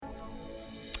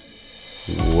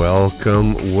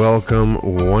Welcome,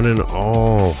 one and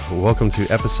all. Welcome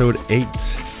to episode 8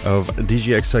 of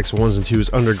DGXX 1's and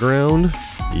 2's Underground.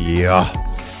 Yeah,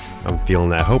 I'm feeling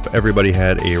that. Hope everybody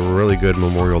had a really good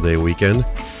Memorial Day weekend.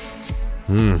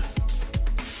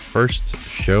 First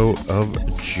show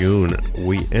of June.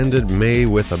 We ended May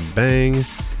with a bang.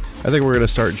 I think we're going to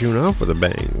start June off with a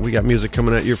bang. We got music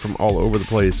coming at you from all over the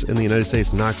place in the United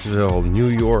States, Knoxville, New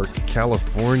York,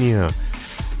 California.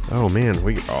 Oh man,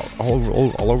 we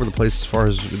all over the place as far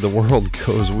as the world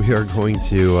goes. We are going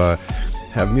to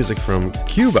have music from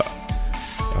Cuba,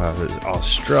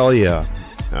 Australia,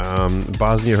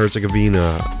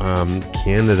 Bosnia-Herzegovina,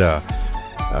 Canada,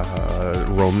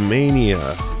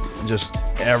 Romania, just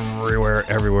everywhere.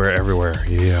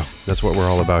 Yeah, that's what we're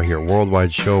all about here.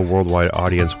 Worldwide show, worldwide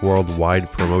audience, worldwide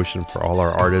promotion for all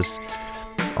our artists.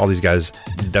 All these guys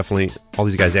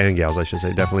and gals, I should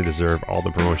say, definitely deserve all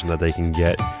the promotion that they can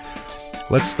get.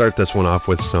 Let's start this one off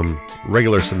with some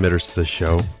regular submitters to the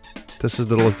show. This is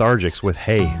the Lethargics with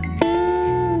Hey.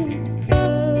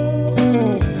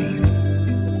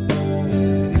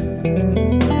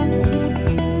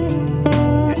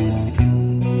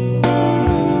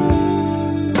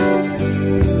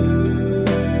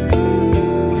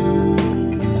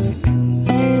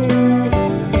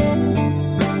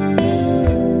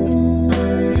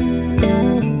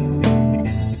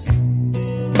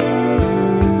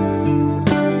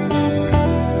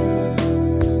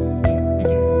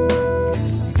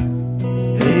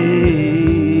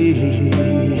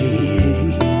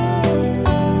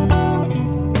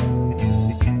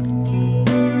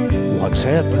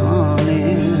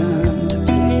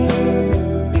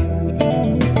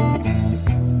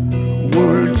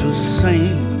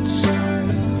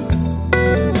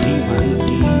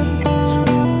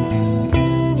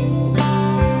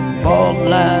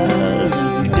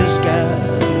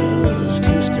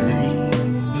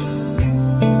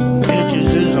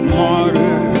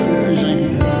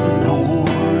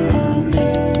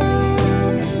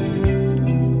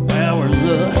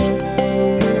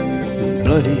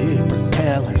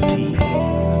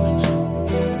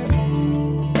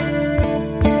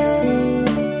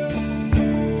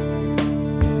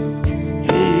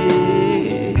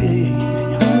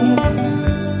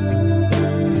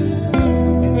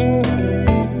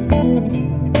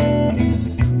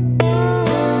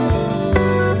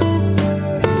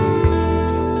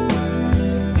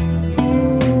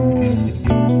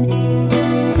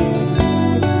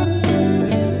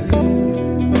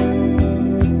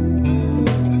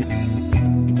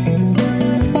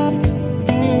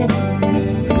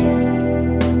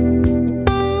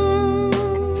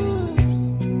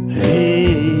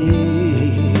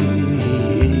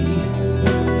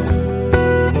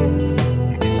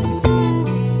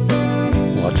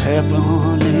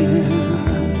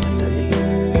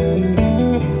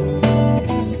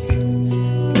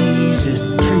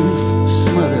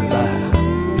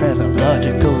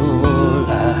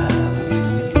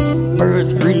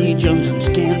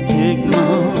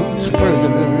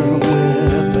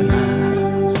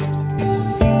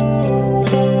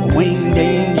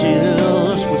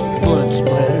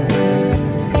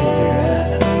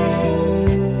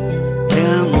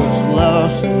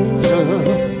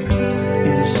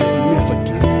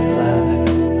 Insignificant life.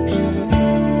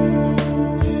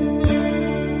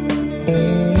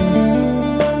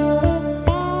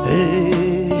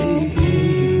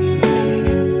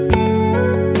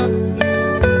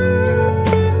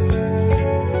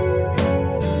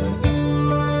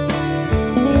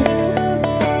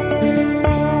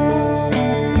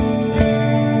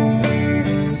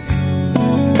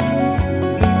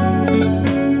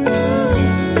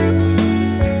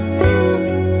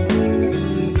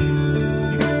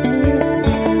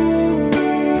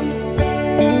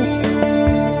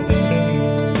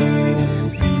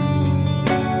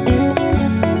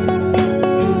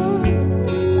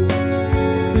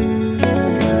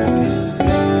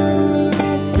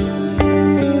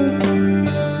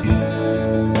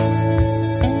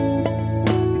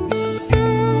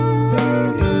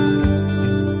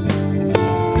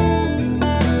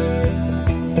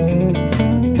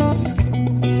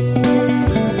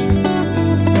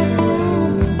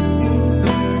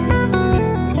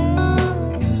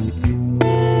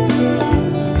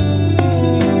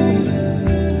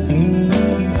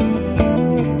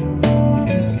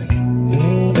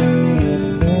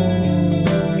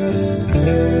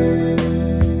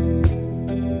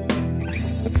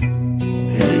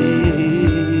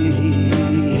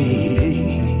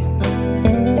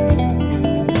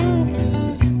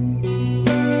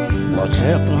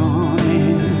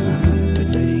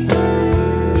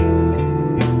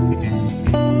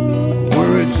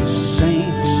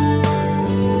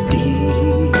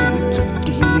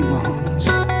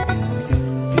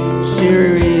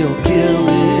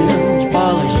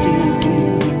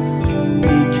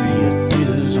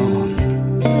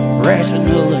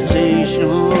 rationalization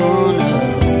of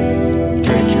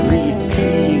treachery and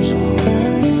treason,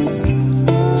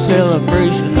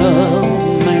 celebration of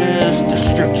mass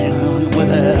destruction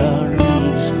without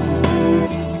reason.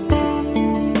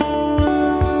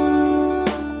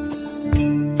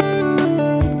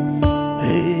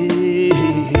 Hey,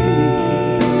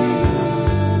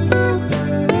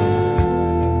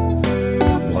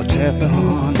 what's happening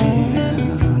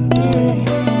today?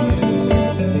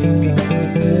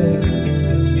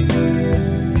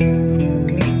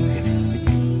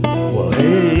 Well,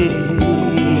 hey,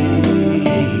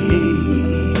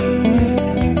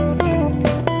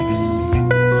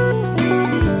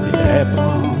 it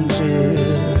happens every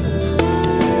day.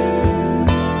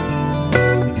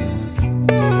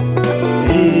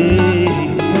 Hey,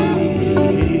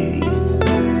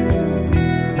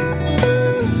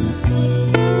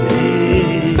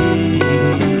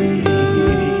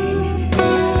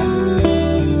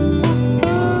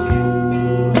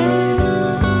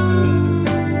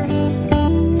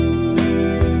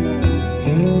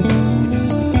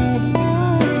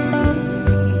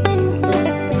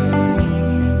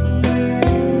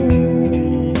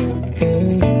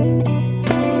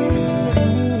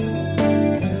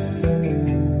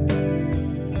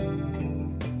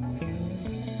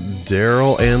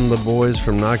 Daryl and the boys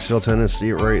from Knoxville,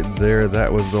 Tennessee, right there.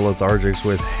 That was the Lethargics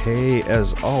with Hey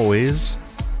As Always.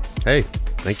 Hey,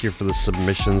 thank you for the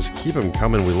submissions. Keep them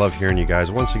coming. We love hearing you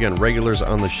guys. Once again, regulars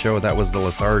on the show, that was the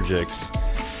Lethargics.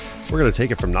 We're going to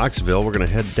take it from Knoxville. We're going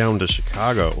to head down to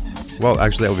Chicago. Well,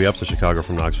 actually, that would be up to Chicago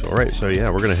from Knoxville, right? So, yeah,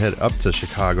 we're going to head up to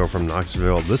Chicago from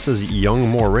Knoxville. This is Young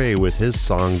Moray with his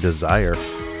song Desire.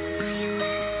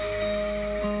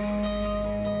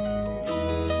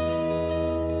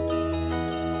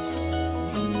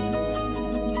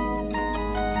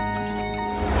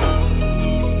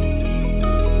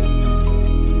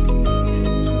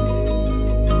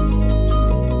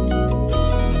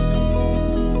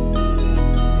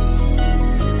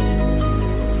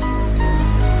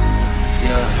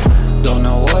 Don't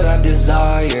know what I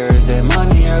desire, is it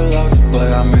money or love?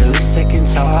 But I'm really sick and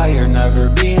tired, never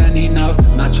being enough.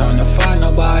 Not trying to find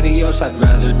nobody else, I'd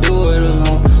rather do it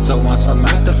alone. So once I'm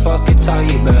at the fucking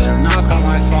top, you better knock on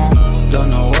my phone. Don't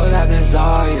know what I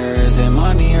desire, is it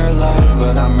money or love?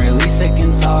 But I'm really sick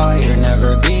and tired,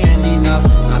 never being enough.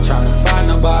 Not trying to find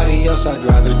nobody else, I'd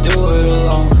rather do it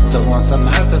alone. So once I'm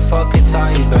at the fucking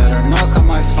top, you better knock on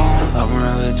my phone. I'm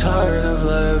really tired of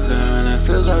living, it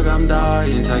feels like I'm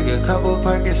dying. Take a couple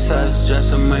Percocets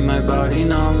just to make my body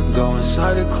numb. Go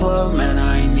inside the club, man,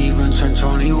 I ain't even turned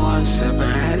 21. Sipping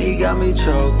Henny got me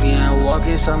choking, I walk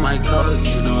inside my cup,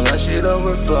 you know that shit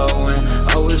overflowing.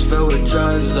 Always filled with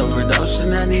drugs,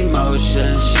 overdosing and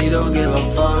emotion. She don't give a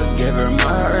fuck, gave her my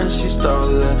heart and she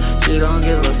stole it. She don't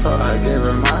give a fuck, I gave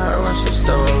her my heart when she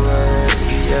stole it,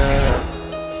 yeah.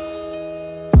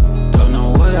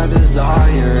 I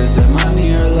desire, is it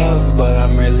money or love? But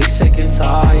I'm really sick and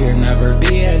tired, never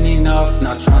being enough.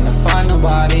 Not trying to find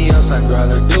nobody else, I'd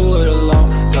rather do it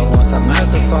alone. So once I'm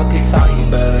at the fucking top, you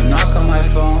better knock on my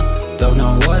phone. Don't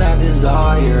know what I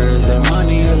desire, is it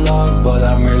money or love? But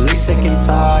I'm really sick and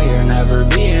tired, never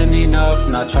being enough.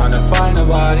 Not trying to find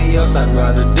nobody else, I'd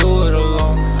rather do it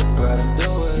alone.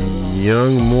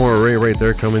 Young Moray right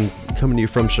there coming to you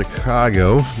from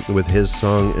Chicago with his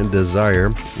song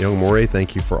Desire. Young Moray,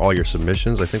 thank you for all your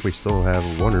submissions. I think we still have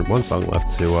one song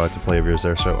left to play of yours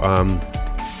there. So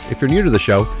if you're new to the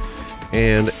show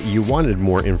and you wanted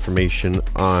more information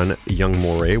on Young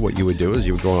Moray, what you would do is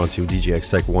you would go on to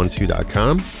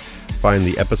djxtech12.com, find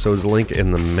the episodes link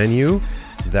in the menu.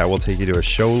 That will take you to a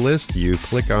show list. You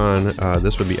click on,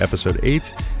 this would be episode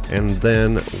 8, and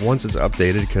then once it's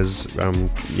updated, because, I'll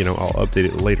update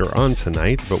it later on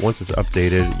tonight, but once it's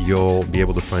updated, you'll be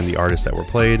able to find the artists that were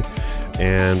played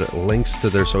and links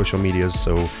to their social medias,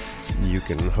 so you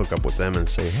can hook up with them and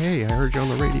say, hey, I heard you on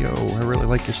the radio, I really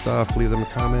like your stuff, leave them a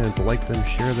comment, like them,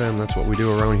 share them. That's what we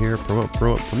do around here, promote.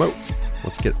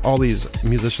 Let's get all these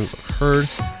musicians heard.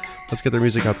 Let's get their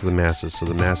music out to the masses so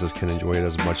the masses can enjoy it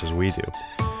as much as we do.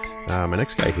 My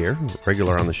next guy here,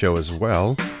 regular on the show as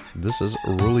well, this is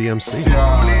Rully MC.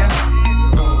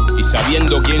 Y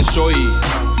sabiendo quién soy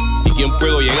y quién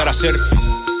puedo llegar a ser,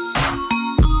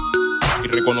 y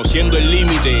reconociendo el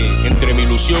límite entre mi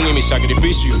ilusión y mi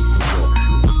sacrificio,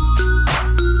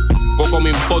 poco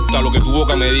me importa lo que tu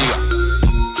boca me diga,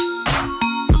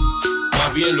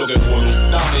 más bien lo que tu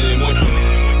voluntad me demuestre.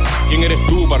 ¿Quién eres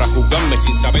tú para juzgarme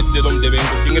sin saber de dónde vengo?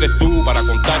 ¿Quién eres tú para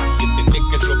contar y entender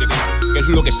qué es lo que tengo? ¿Qué es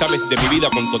lo que sabes de mi vida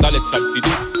con total exactitud?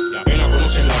 La pena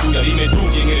conoces la tuya, dime tú,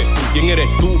 ¿quién eres tú? ¿Quién eres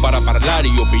tú para hablar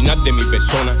y opinar de mi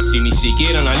persona? Si ni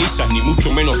siquiera analizas, ni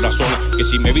mucho menos razonas. Que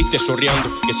si me viste sonriendo,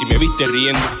 que si me viste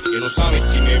riendo, que no sabes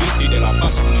si me viste y te la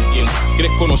pasas mintiendo.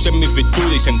 Quieres conocer mis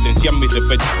virtudes y sentenciar mis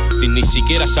defectos, sin ni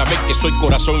siquiera saber que soy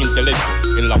corazón e intelecto.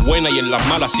 En las buenas y en las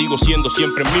malas sigo siendo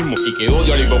siempre el mismo, y que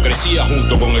odio a la hipocresía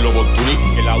junto con el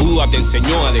oportunismo. Que la duda te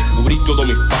enseñó a descubrir todos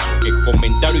mis pasos, que el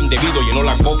comentario indebido llenó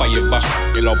la copa y el vaso,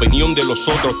 que la opinión de los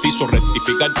otros te hizo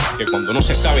rectificar, que cuando no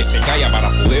se sabe se calla para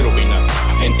poder opinar.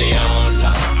 La gente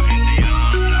habla,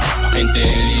 la gente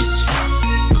dice,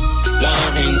 la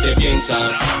gente piensa,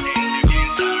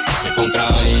 se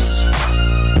contradice.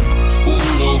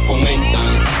 Uno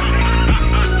comentan,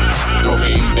 otros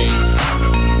inventan,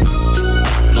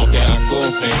 no te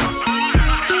acogen,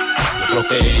 otros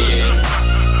te hieren.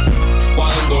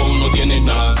 Cuando no tienes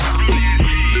nada,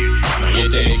 nadie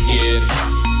te quiere.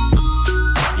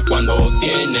 Y cuando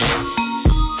tienes,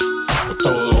 pues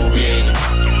todo viene.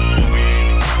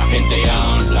 La gente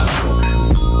habla,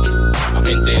 la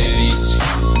gente dice,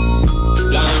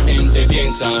 la gente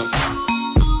piensa,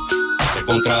 se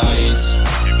contradice.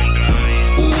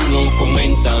 Unos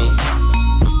comentan,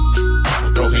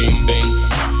 otros inventan,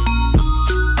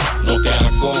 no te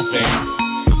acogen,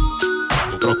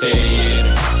 otros te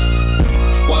hieren.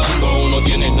 Cuando no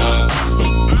tienes nada,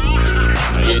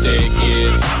 nadie te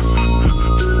quiere.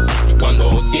 Y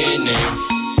cuando tienes,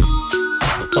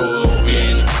 pues todo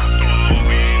viene.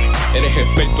 Eres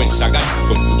experto en sacar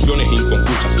conclusiones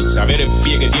inconclusas, sin saber el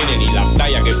pie que tiene ni la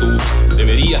talla que tú usas.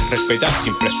 Deberías respetar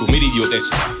sin presumir idiotez,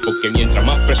 porque mientras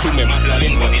más presume, más la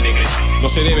lengua tiene crece. No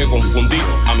se debe confundir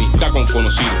amistad con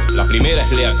conocido. La primera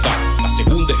es lealtad, la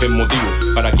segunda es el motivo.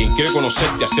 Para quien quiere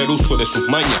conocerte, hacer uso de sus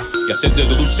mañas y hacer de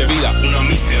tu dulce vida una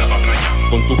mísera patraña.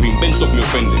 Con tus inventos me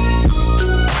ofenden,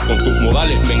 con tus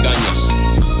modales me engañas,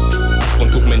 con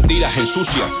tus mentiras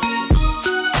ensucias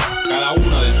cada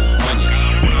una de tus mañas.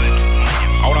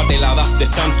 Ahora te la das de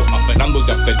santo,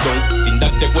 aferrándote al perdón, sin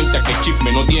darte cuenta que el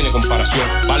chisme no tiene comparación.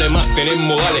 Vale más tener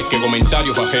modales que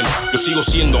comentarios ajenos. Yo sigo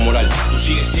siendo moral, tú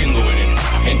sigues siendo veneno.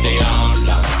 La gente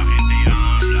habla,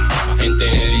 la gente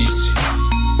dice,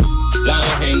 la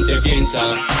gente piensa,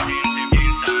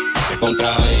 se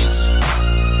contradice.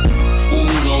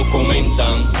 Unos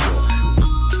comentan,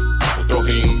 otros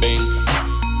inventan,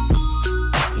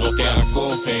 no te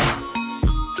acogen,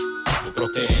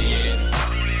 otros te hieren.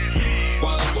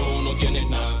 Cuando no tienes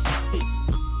nada,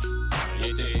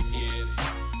 nadie te quiere.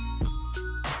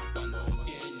 Cuando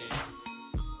tienes.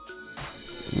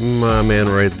 My man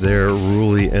right there,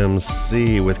 Ruly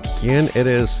MC with Quien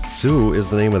Eres Tú is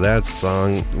the name of that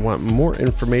song. Want more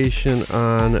information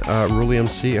on Ruly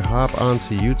MC? Hop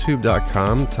onto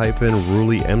youtube.com, type in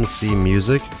Ruly MC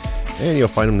Music, and you'll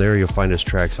find him there. You'll find his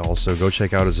tracks also. Go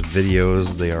check out his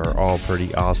videos. They are all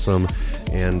pretty awesome.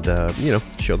 And,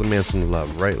 show the man some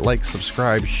love, right? Like,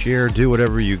 subscribe, share, do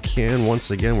whatever you can. Once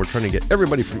again, we're trying to get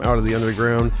everybody from out of the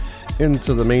underground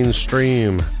into the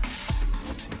mainstream.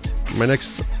 My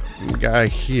next guy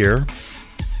here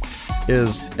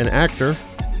is an actor,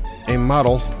 a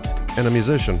model, and a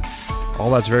musician. All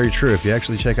that's very true. If you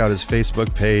actually check out his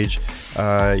Facebook page,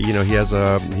 he has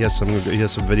some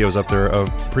videos up there of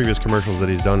previous commercials that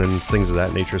he's done and things of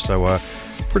that nature. So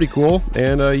pretty cool.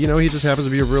 And he just happens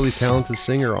to be a really talented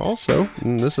singer also.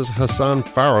 And this is Hassan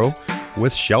Faro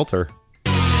with Shelter.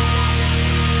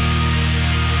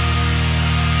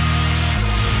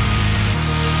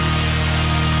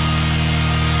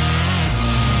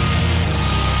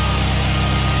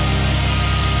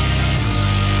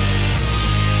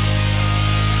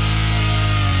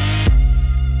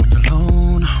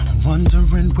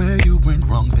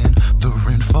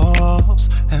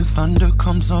 Thunder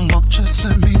comes along, just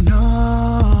let me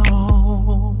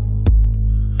know.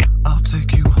 I'll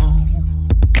take you home.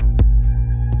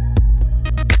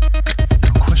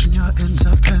 No question, you're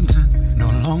independent, no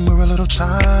longer a little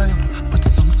child. But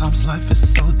sometimes life is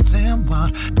so damn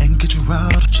wild, and get you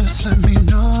out, just let me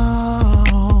know.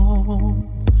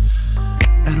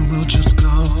 And we'll just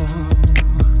go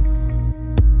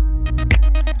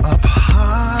up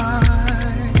high,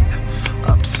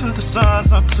 up to the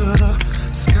stars, up to the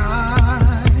sky.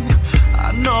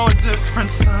 I know a different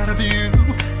side of you,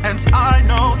 and I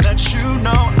know that you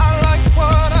know I like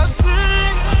what I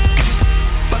see.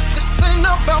 But this ain't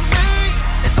about me,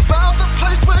 it's about the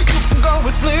place where you can go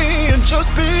with me and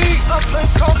just be a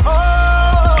place called home,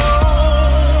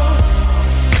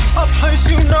 a place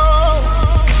you know.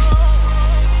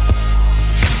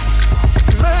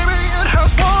 Maybe it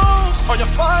has walls, or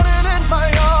you're fighting in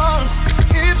my arms.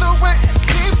 Either way, it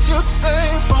keeps you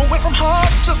safe away from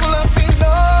harm. Just let me know.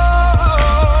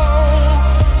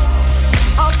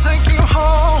 I'll take you home.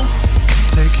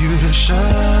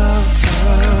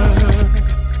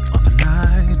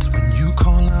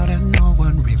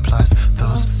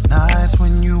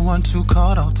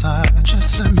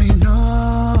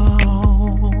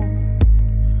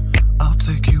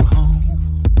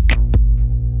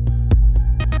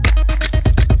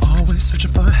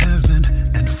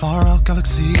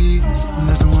 galaxies. And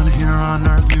there's no one here on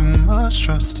earth you must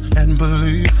trust and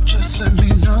believe. Just let me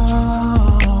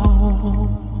know,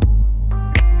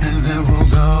 and then we'll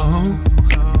go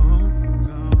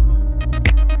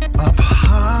up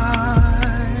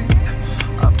high,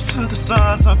 up to the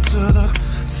stars, up to the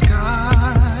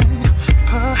sky.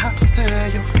 Perhaps there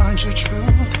you'll find your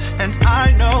truth, and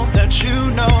I know that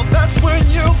you know that's when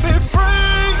you'll be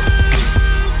free.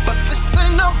 But this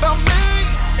ain't about me,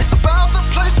 it's about the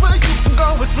place where you can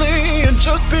go and flee and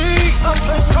just be. A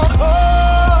place called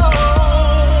home,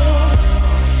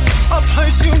 a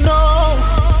place you know.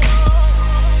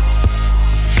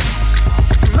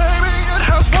 Maybe it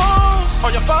has walls,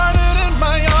 or you find it in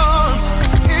my arms.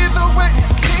 Either way, it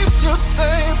keeps you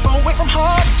safe away from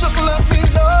harm. Just let me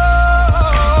know.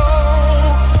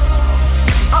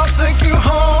 I'll take you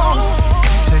home,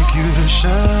 take you to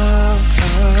shelter.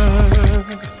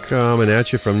 Coming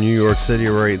at you from New York City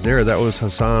right there. That was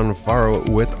Hassan Faro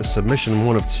with submission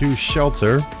 1 of 2,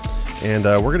 Shelter. And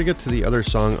we're going to get to the other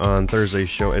song on Thursday's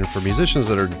show. And for musicians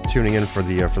that are tuning in for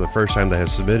the first time, that have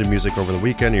submitted music over the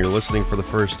weekend, and you're listening for the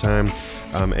first time,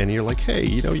 and you're like, hey,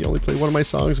 you know, you only played one of my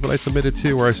songs, but I submitted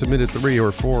 2, or I submitted 3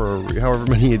 or 4, or however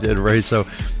many you did, right? So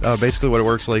basically what it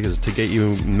works like is to get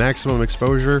you maximum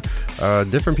exposure.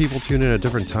 Different people tune in at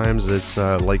different times. It's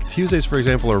like Tuesdays, for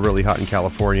example, are really hot in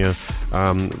California.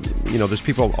 You know, there's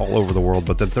people all over the world,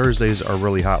 but then Thursdays are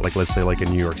really hot, like let's say like in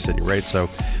New York City, right? So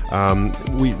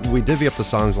we divvy up the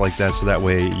songs like that, so that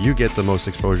way you get the most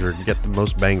exposure, get the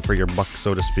most bang for your buck,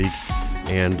 so to speak.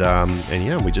 And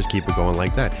yeah, we just keep it going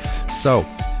like that. So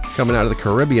coming out of the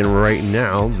Caribbean right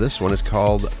now, this one is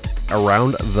called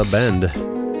Around the Bend.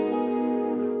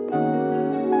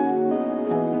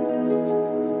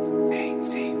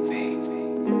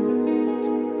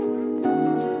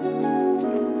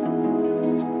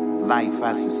 Life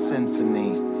as a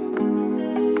symphony.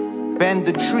 Bend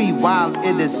the tree while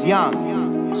it is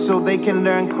young, so they can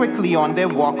learn quickly on their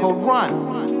walk or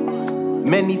run.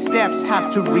 Many steps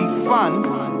have to refund.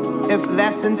 If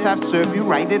lessons have served you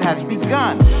right, it has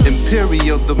begun.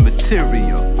 Imperial the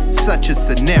material, such a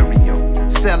scenario.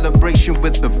 Celebration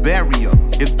with the burial.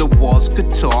 If the walls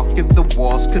could talk, if the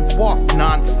walls could walk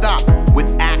non-stop with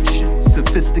action.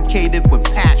 Sophisticated with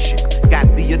passion, got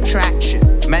the attraction.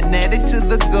 Magnetic to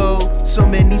the goal, so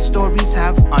many stories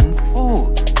have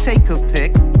unfolded. Take a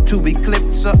pick to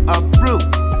eclipse or uproot.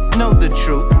 Know the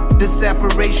truth, the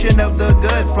separation of the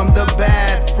good from the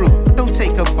bad fruit. Don't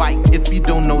take a bite if you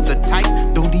don't know the type.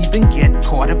 Don't even get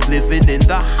caught up living in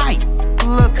the hype.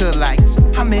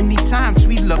 Lookalikes, how many times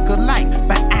we look alike,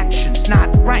 but actions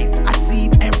not right. I see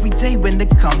it every day when it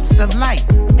comes to light.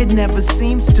 It never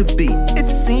seems to be, it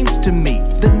seems to me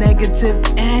the negative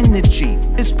energy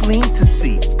is plain to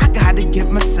see. I gotta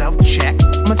get myself checked,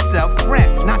 myself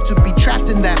wrecked, not to be trapped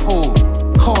in that hole.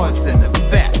 Cause and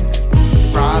effect.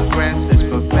 Progress is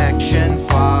perfection,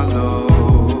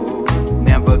 follow.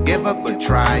 Never give up but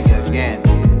try again.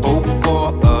 Hope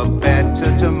for a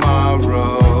better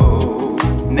tomorrow.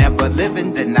 Never live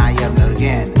in denial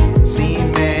again. See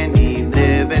many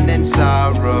living in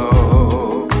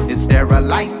sorrow. Is there a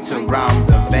light around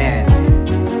the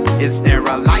bend? Is there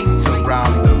a light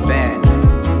around the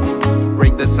bend?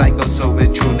 Break the cycle so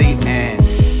it truly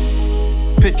ends.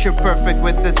 Picture perfect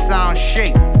with the sound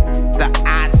shape. The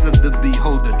eyes of the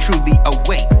beholder truly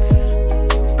awaits.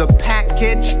 The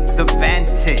package, the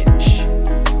vantage.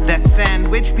 That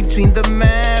sandwich between the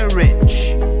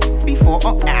marriage. Before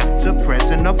or after,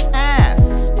 present or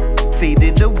past.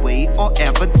 Faded away or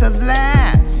ever to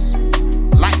last.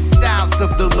 Lifestyles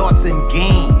of the loss and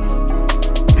gain.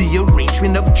 The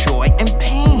arrangement of joy and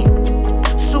pain.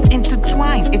 So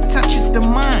intertwined, it touches the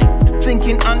mind.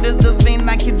 Thinking under the vein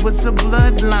like it was a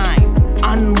bloodline.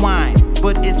 Unwind,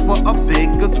 but it's for a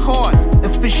bigger cause.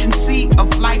 Efficiency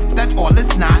of life, that all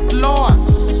is not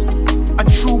lost. A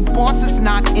true boss is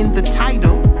not in the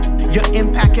title. Your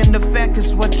impact and effect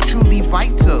is what's truly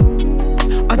vital.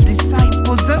 A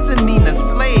disciple doesn't mean a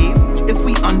slave if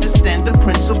we understand the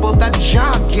principle that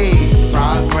Jah gave.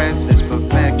 Progress is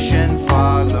perfection,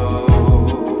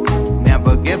 follow.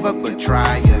 Never give up but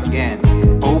try again.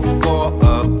 Hope for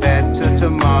a better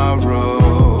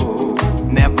tomorrow.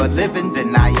 Never live in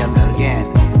denial again.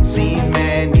 See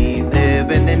many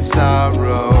living in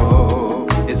sorrow.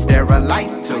 Is there a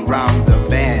light around the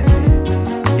bend?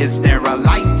 Is there a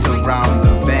light around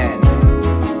the bend?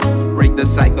 Break the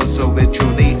cycle so it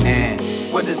truly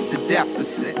ends. What is the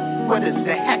deficit? What is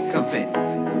the heck of it?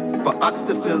 For us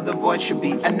to fill the void should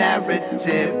be a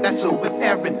narrative. That's so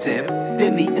imperative,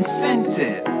 daily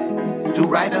incentive. Do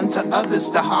right unto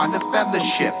others, the heart of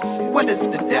fellowship. What is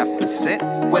the deficit?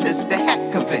 What is the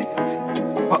heck of it?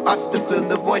 For For us to fill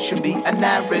the void should be a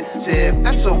narrative.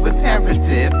 That's so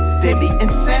imperative, daily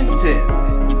incentive.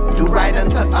 Do right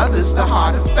unto others, the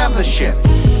heart of fellowship.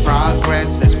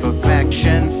 Progress is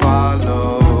perfection,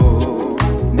 follow.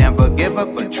 Never give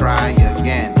up but try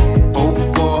again. Hope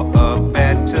for a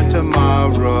better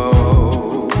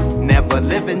tomorrow. Never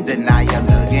live in denial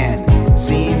again.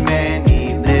 See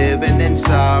many living in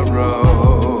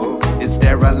sorrow. Is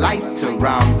there a light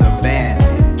around the bend?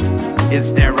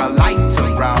 Is there a light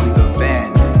around the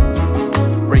bend?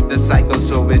 Break the cycle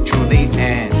so it truly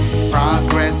ends.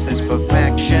 Progress is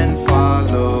perfection,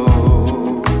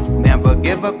 follow. Never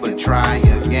give up but try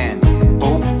again.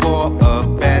 Hope for a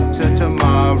better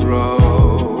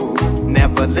tomorrow.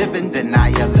 Never live in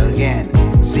denial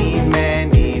again. See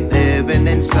many living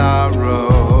in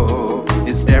sorrow.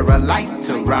 Is there a light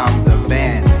around the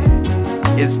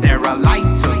bend? Is there a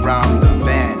light around the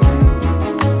bend?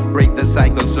 Break the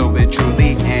cycle so it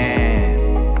truly ends.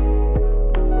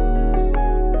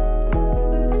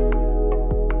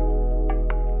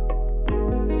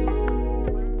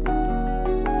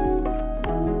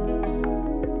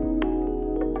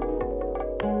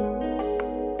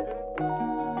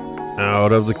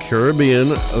 Out of the Caribbean,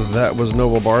 that was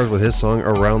Noble Bars with his song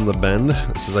Around the Bend.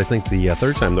 This is, I think, the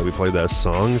third time that we played that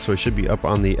song, so it should be up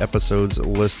on the episodes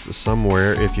list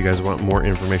somewhere if you guys want more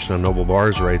information on Noble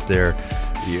Bars right there.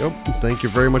 Yep, thank you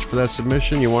very much for that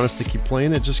submission. You want us to keep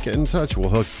playing it, just get in touch. We'll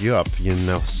hook you up, you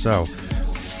know. So,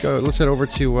 let's head over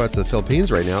to the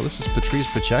Philippines right now. This is Patrice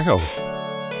Pacheco.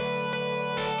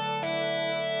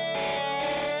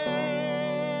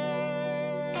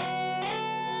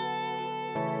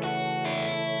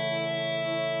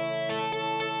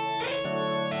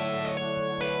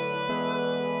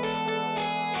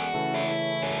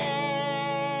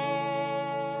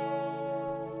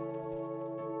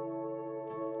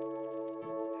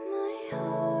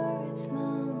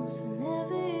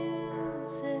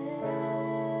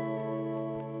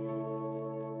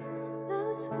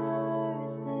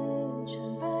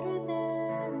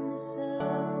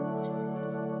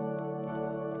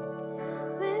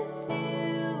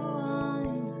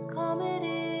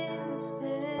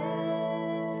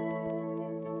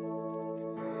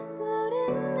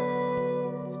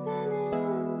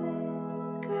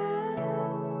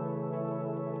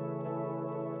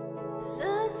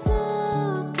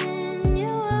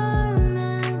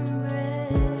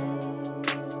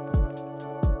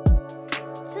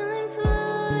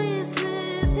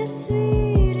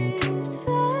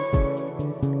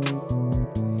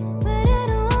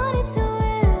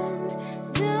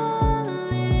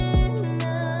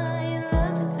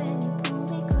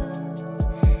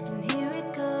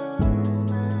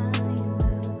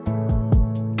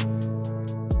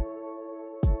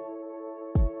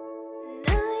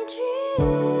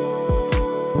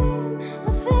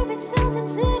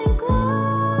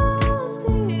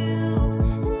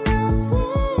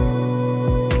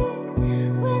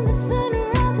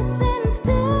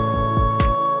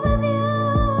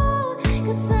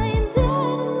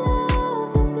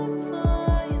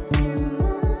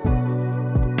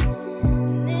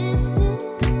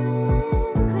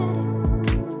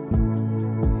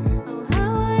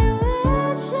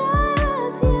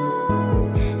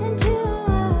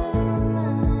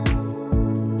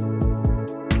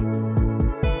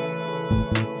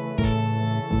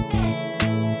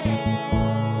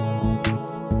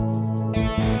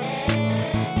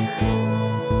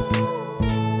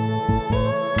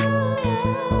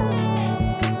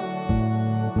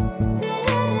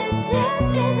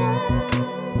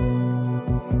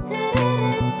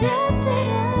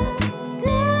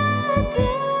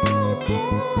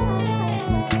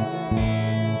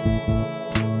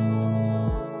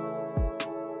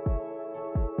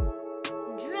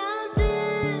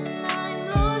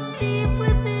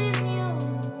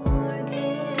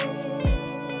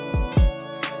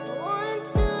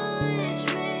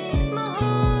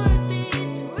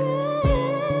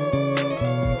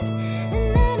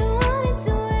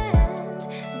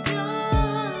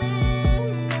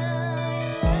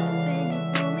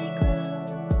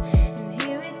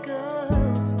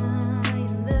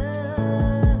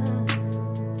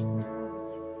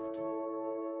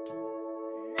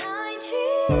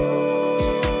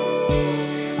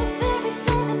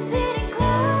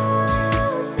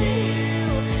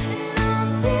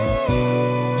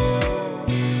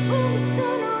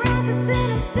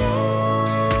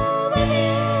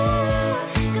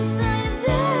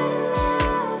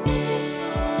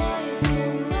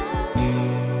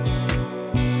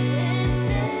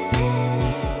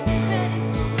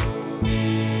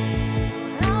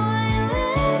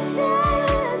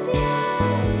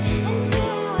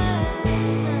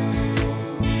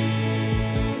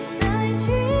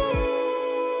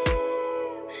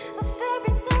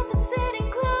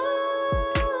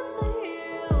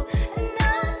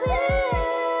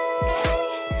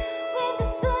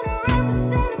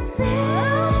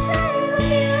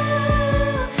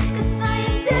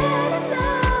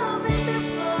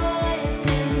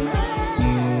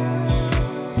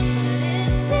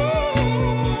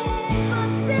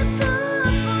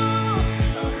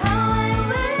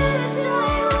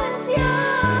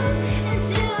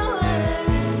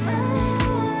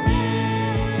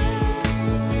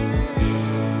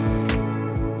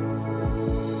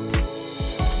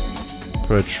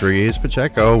 Beatriz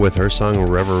Pacheco with her song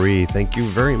Reverie. Thank you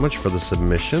very much for the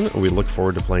submission. We look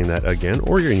forward to playing that again,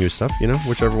 or your new stuff,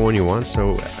 whichever one you want.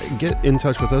 So get in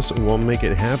touch with us. We'll make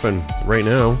it happen. Right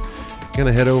now,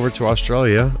 gonna head over to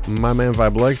Australia. My man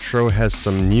Vibe Electro has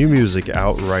some new music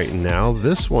out right now.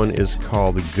 This one is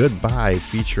called Goodbye,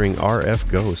 featuring RF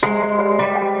Ghost. I'm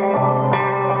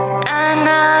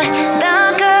not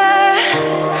the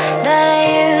girl that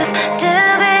I used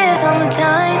to be.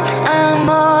 Sometime I'm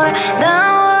more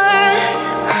than words.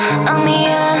 I'm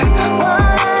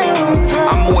what I once was.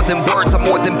 I'm more than words, I'm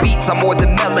more than beats, I'm more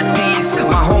than melodies.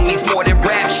 My homies more than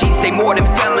rap sheets, they more than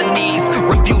felonies.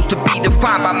 Refuse to be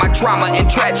defined by my drama and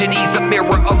tragedies. A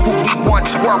mirror of who we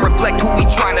once were, reflect who we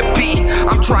trying to be.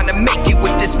 I'm trying to make it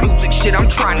with this music shit, I'm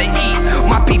trying to eat.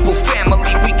 My people,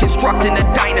 family, reconstructing a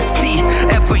dynasty.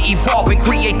 Ever evolve and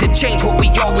create the change what we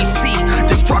always see.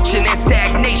 Destruction and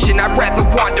stagnation, I'd rather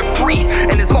wander free.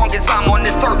 And as long as I'm on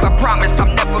this earth, I promise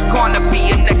I'm never gonna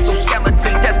be an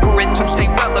exoskeleton. Desperate to stay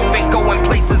relevant, going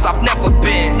places I've never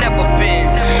been, never been.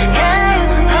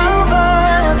 Yeah, oh boy,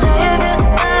 I'll tell you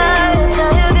goodbye, I'll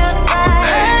tell you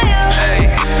goodbye. Hey,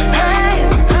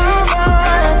 oh boy,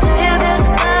 I'll tell you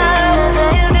goodbye, I'll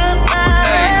tell you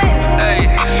goodbye.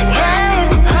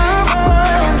 Yeah, oh boy,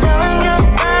 I'm telling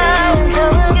goodbye, I'm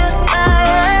telling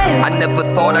goodbye. I never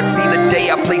thought I'd see the day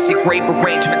I place your grave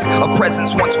arrangements. A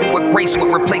presence once we were graced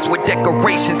with, replaced with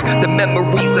decorations. The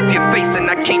memories of your face and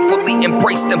I can't fully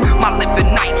embrace them. My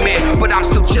living nightmare, but I'm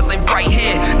still chilling right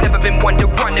here. Never been one to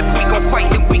run, if we gon' fight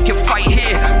then we can fight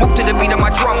here. Move to the beat of my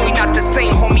drum, we not the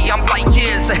same homie. I'm light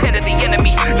years ahead of the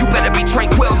enemy. You better be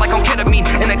tranquil like on ketamine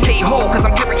in a K-hole. Cause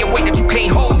I'm carrying weight that you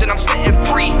can't hold and I'm setting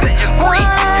free, setting free.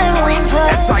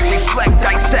 As I reflect,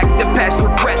 dissect the past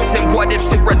regrets and what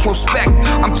ifs in retrospect.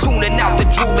 I'm tuning out the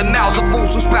drooling mouths of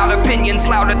fools who spout opinions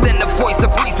louder than the voice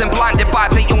of reason, blinded by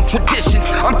their own traditions.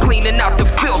 I'm cleaning out the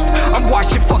filth, I'm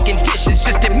washing fucking dishes.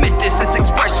 Just admit this is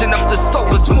expression of the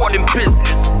soul, it's more than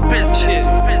business. Business.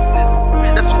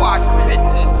 That's why I spit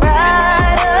this.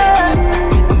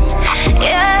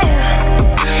 Yeah,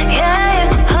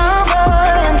 oh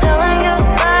boy, I'm telling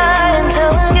goodbye, I'm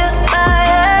telling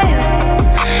goodbye.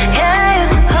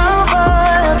 Yeah, oh boy,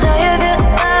 I'll tell you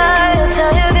goodbye, I'll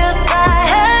tell you goodbye.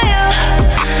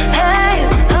 Hey,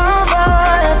 oh boy,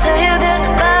 I'll tell you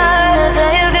goodbye, I'll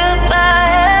tell you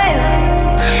goodbye.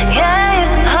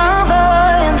 Yeah, oh boy,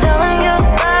 I'm telling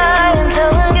goodbye, I'm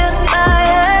telling goodbye.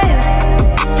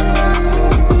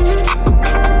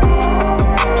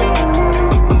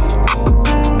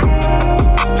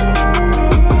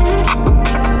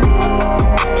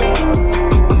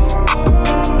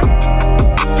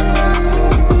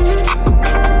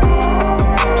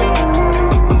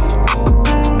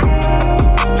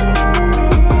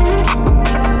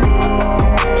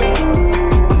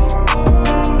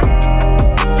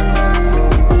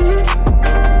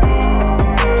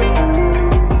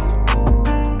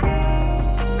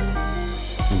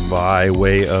 By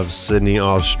way of Sydney,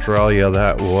 Australia,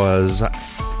 that was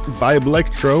Vibe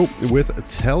Electro with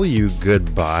Tell You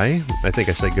Goodbye. I think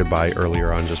I said goodbye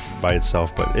earlier on just by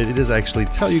itself, but it is actually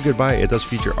Tell You Goodbye. It does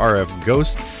feature RF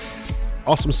Ghost.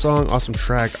 Awesome song, awesome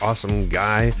track, awesome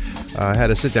guy. I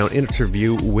had a sit-down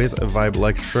interview with Vibe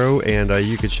Electro, and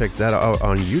you could check that out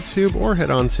on YouTube or head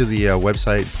on to the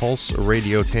website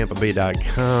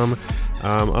pulseradiotampabay.com.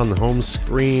 On the home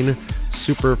screen,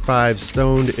 Super 5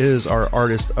 Stoned is our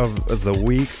artist of the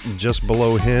week. Just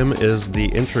below him is the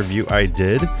interview I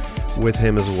did with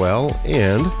him as well,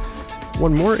 and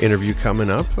one more interview coming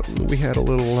up. We had a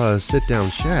little sit-down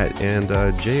chat, and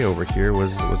Jay over here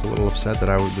was a little upset that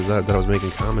I was making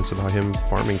comments about him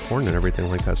farming corn and everything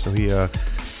like that. So he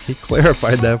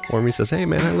clarified that for me. He says, "Hey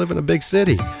man, I live in a big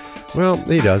city." Well,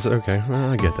 he does. Okay, well,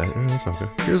 I get that. That's okay.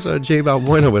 Here's Jay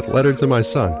Balbuena with "Letter to My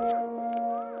Son."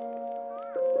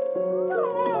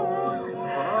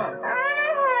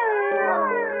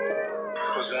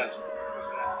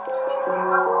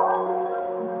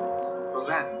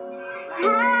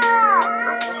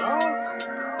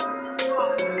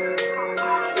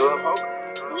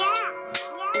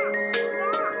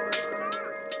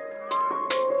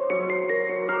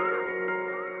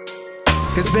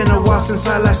 It's been a while since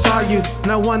I last saw you.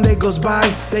 Not one day goes by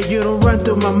that you don't run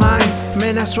through my mind.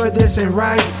 Man, I swear this ain't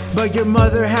right, but your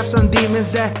mother has some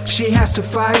demons that she has to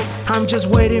fight. I'm just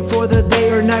waiting for the day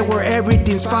or night where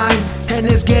everything's fine. And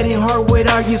it's getting hard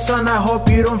without you, son. I hope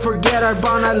you don't forget our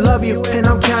bond. I love you, and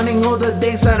I'm counting all the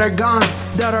days that are gone,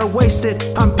 that are wasted.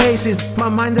 I'm pacing, my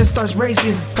mind that starts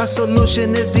racing. A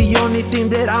solution is the only thing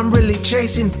that I'm really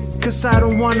chasing. Cause I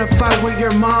don't wanna fight with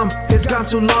your mom, it's gone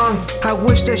too long. I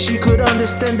wish that she could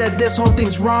understand that this whole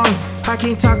thing's wrong. I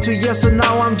can't talk to you, so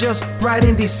now I'm just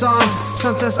writing these songs.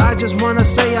 Sometimes I just wanna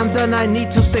say I'm done, I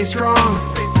need to stay strong.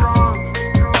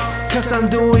 Cause I'm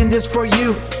doing this for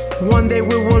you. One day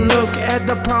we will look at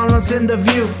the problems in the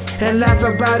view and laugh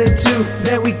about it too,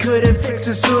 that we couldn't fix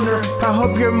it sooner. I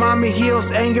hope your mommy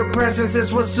heals and your presence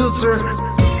is what suits her.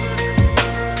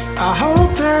 I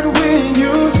hope that when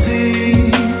you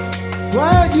see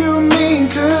what you mean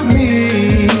to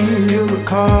me, you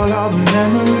recall all the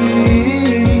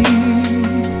memories.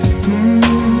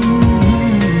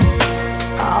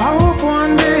 I hope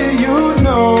one day you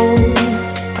know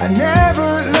I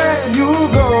never let you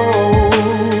go,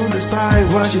 despite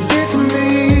what you did to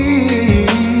me.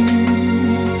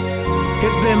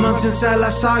 It's been months since I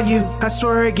last saw you, I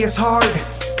swear it gets hard,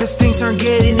 cause things aren't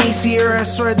getting easier. I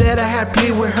swear that I had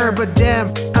played with her, but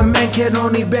damn, a man can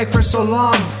only beg for so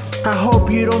long. I hope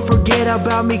you don't forget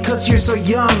about me cause you're so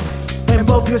young, and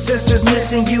both your sisters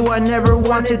missing you. I never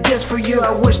wanted this for you.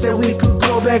 I wish that we could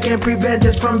go back and prevent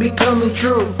this from becoming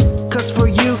true. Cause for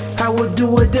you, I would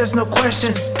do it, there's no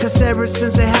question. Cause ever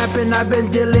since it happened, I've been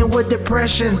dealing with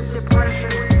depression.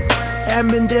 I've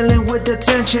been dealing with the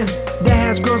tension that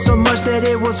has grown so much that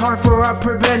it was hard for our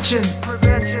prevention.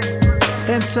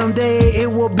 And someday it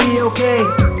will be okay,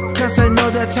 cause I know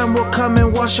that time will come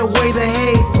and wash away the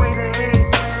hate.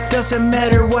 Doesn't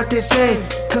matter what they say,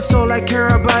 cause all I care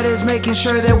about is making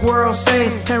sure that we're all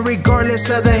safe. And regardless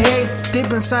of the hate,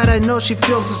 deep inside I know she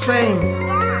feels the same.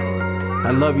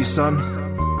 I love you, son.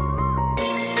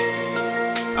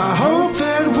 I hope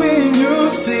that when you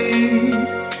see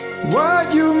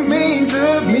what you mean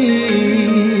to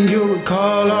me, you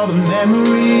recall all the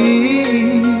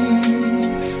memories.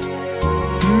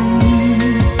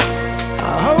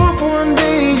 I hope one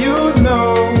day you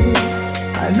know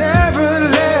I never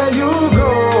let you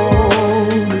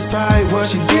go, despite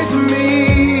what you did to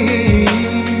me.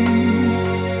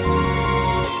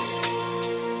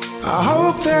 I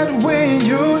hope that when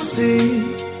you see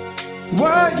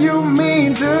what you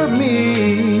mean to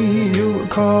me, you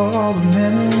recall all the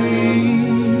memories.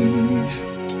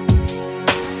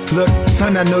 Look,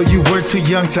 son, I know you were too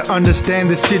young to understand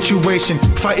the situation.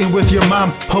 Fighting with your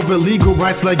mom over legal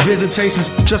rights like visitations,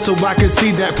 just so I could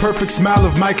see that perfect smile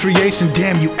of my creation.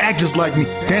 Damn, you act just like me,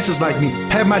 dance just like me,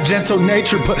 have my gentle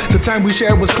nature, but the time we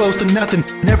shared was close to nothing.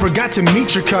 Never got to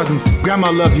meet your cousins. Grandma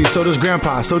loves you, so does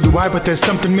grandpa, so do I, but there's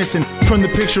something missing from the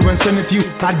picture and send it to you.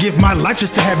 I'd give my life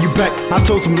just to have you back. I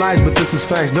told some lies, but this is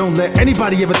facts. Don't let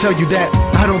anybody ever tell you that.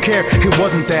 I don't care, it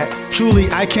wasn't that.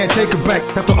 Truly, I can't take it back.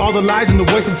 After all the lies and the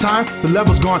waste of time, the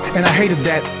level's gone, and I hated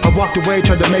that. I walked away,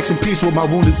 tried to make some peace with my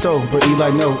wounded soul, but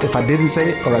Eli, no, if I didn't say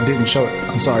it or I didn't show it,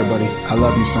 I'm sorry, buddy. I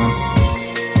love you, son.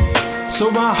 So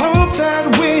I hope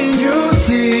that when you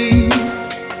see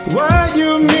what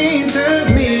you mean to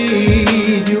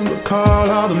me, you recall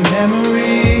all the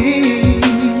memories.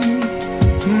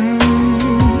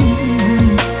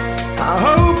 I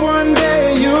hope one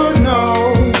day you know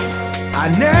I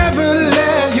never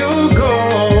let you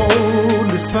go,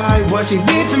 despite what you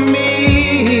did to me.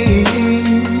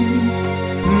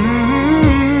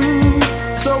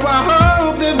 So I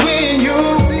hope that when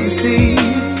you see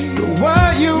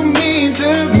what you mean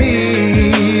to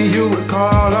me, you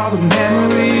recall all the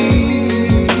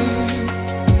memories.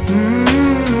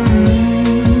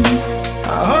 I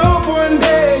hope one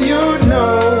day you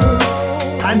know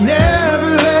I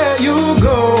never let you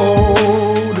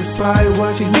go, despite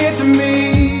what you did to me.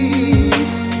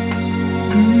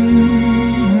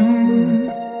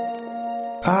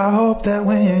 I hope that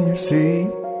when you see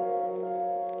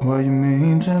what you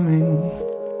mean to me,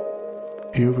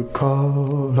 you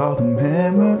recall all the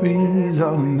memories,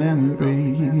 all the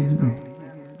memories.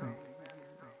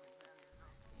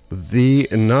 The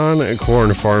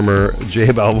non-corn farmer, Jay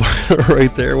Balbuena,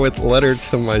 right there with Letter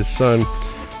to My Son.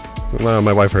 Well,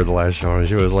 my wife heard the last show and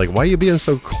she was like, why are you being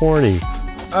so corny?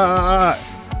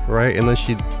 Right? And then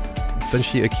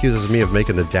she accuses me of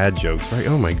making the dad jokes, right?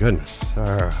 Oh my goodness.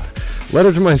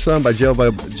 Letter to My Son by Jay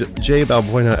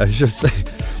Balbuena, I should say.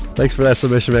 Thanks for that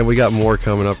submission, man. We got more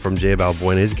coming up from J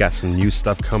Balbuena. He's got some new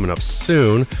stuff coming up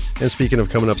soon. And speaking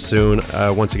of coming up soon,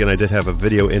 once again, I did have a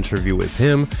video interview with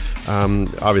him.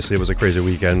 Obviously, it was a crazy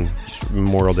weekend,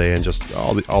 Memorial Day, and just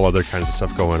all other kinds of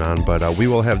stuff going on. But we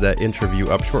will have that interview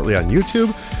up shortly on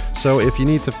YouTube. So if you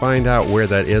need to find out where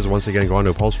that is, once again, go on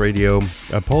to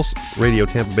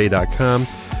PulseRadioTampaBay.com.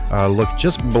 Look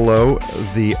just below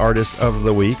the artist of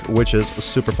the week, which is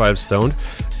Super 5 Stoned,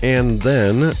 and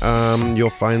then you'll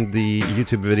find the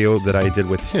YouTube video that I did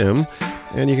with him,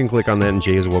 and you can click on that, and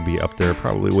Jay's will be up there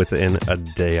probably within a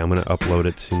day. I'm going to upload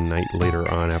it tonight later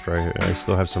on after I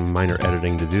still have some minor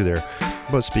editing to do there.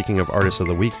 But speaking of artist of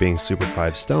the week being Super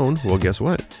 5 Stoned, well, guess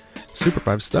what? Super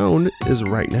 5 Stoned is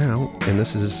right now, and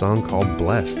this is his song called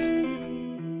Blessed.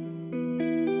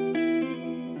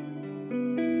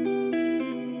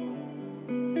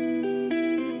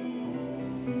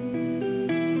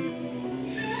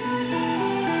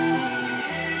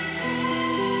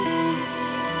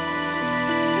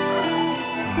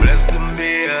 Blessed to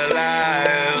be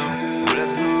alive.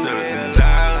 Certain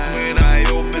times when I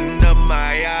open up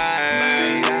my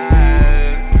eyes,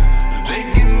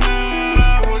 thinking that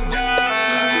I would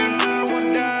die.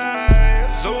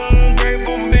 So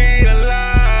grateful to be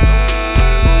alive.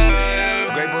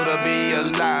 Grateful to be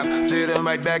alive. Sitting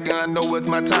right back and I know it's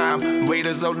my time.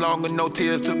 Waited so long and no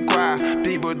tears to cry.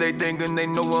 People they thinking they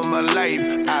know I'm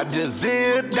alive. I just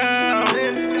sit down.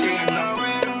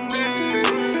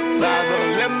 Father,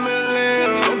 let me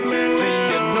live, see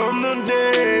another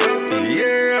day,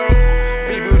 yeah.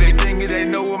 People, they think they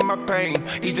know of my pain.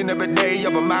 Each and every day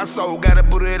of my soul, gotta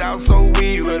put it out so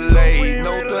we relate.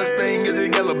 No such thing as a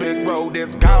yellow brick road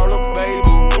that's called a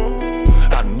fable.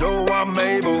 I know I'm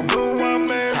able,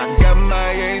 I got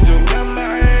my angel, I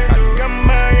got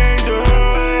my angel.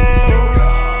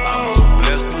 I'm so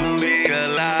blessed to be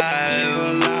alive.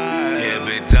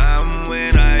 Every time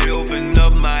when I open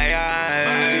up my eyes,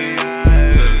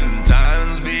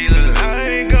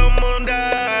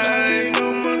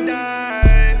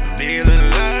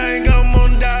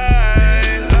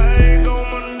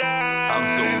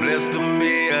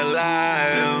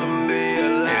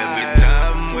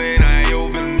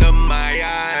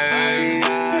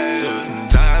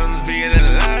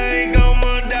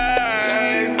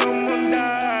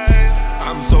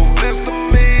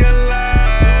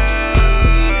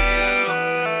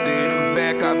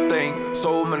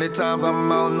 times I'm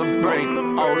on the brink.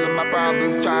 All of my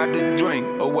problems tried to drink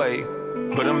away,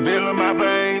 but I'm feeling my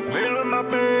pain.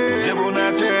 Shit will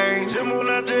not change.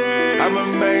 I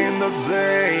remain the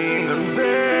same.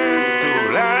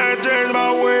 Till I change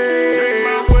my way.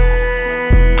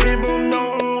 People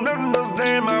don't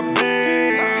understand my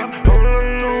pain. All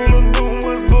I know to do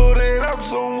is put it up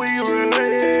so we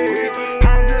relate. I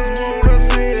just wanna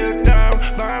sit down,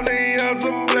 finally have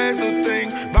some place to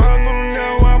think.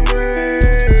 Now I pray.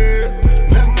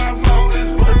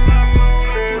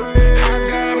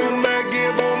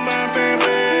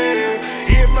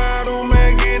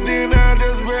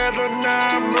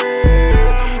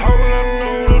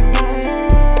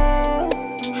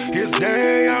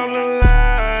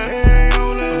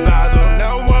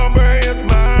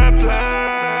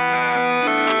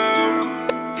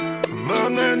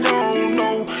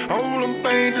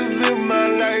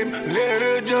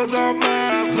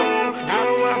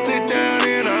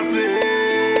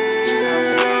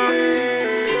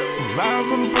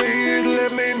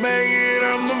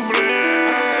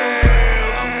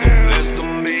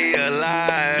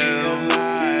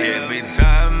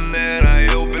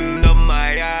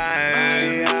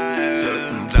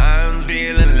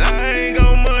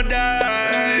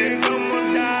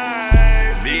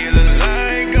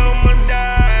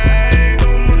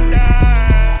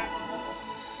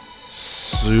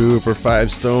 Super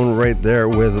 5 Stone right there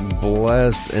with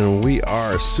Blessed, and we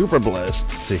are super blessed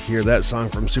to hear that song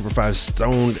from Super 5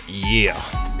 Stoned. Yeah,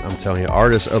 I'm telling you,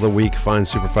 artist of the week, find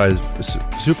Super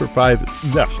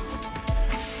 5, no,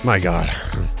 my God,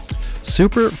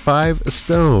 Super 5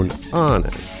 Stone on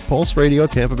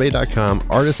PulseRadioTampaBay.com,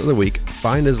 artist of the week.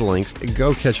 Find his links,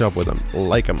 go catch up with him,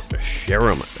 like him, share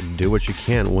him, do what you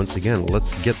can. Once again,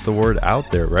 let's get the word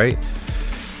out there, right?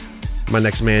 My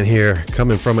next man here,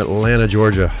 coming from Atlanta,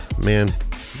 Georgia. Man,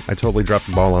 I totally dropped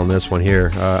the ball on this one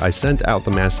here. I sent out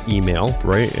the mass email,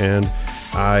 right? And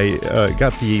I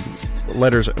got the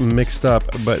letters mixed up,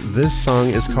 but this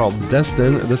song is called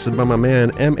Destin. This is by my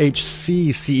man,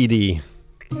 MHCCED.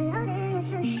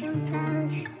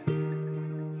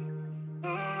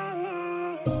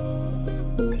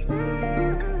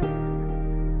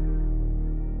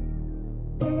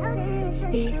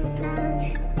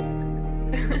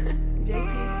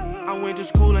 I went to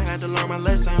school and had to learn my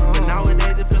lesson.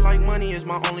 like money is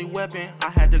my only weapon. I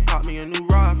had to cop me a new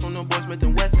rod from the boy Smith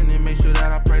 & Wesson and make sure that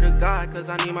I pray to God, cause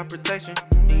I need my protection.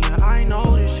 And yeah, I know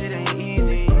this shit ain't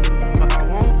easy, but I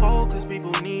won't fold cause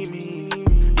people need me.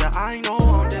 Yeah, I know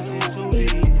I'm destined to be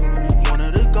one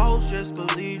of the goals, just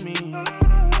believe me.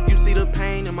 You see the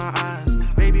pain in my eyes,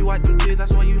 baby, wipe them tears,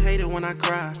 that's why you hate it when I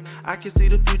cry. I can see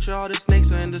the future, all the snakes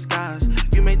are in disguise.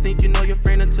 You may think you know your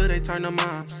friend until they turn to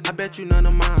mine. I bet you none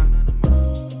of mine.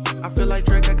 I feel like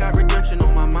Drake, I got redemption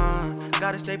on my mind.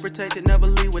 Gotta stay protected, never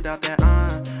leave without that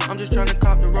iron. I'm just tryna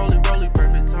cop the rolly,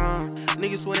 perfect time.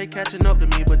 Niggas swear they catching up to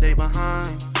me, but they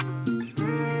behind.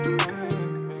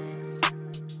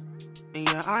 And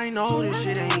yeah, I know this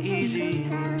shit ain't easy,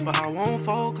 but I won't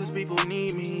fold cause people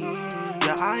need me.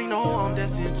 Yeah, I know I'm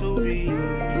destined to be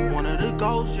one of the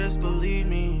goals, just believe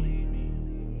me.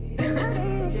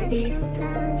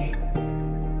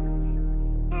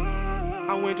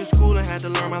 I went to school and had to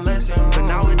learn my lesson, but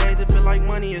nowadays it feel like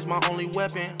money is my only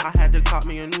weapon. I had to cop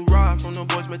me a new rod from the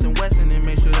boy Smith & Wesson and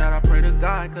make sure that I pray to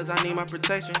God, cause I need my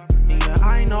protection. And yeah,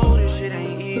 I know this shit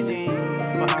ain't easy,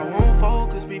 but I won't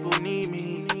fold cause people need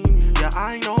me. Yeah,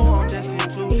 I know I'm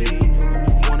destined to be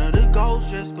one of the goals,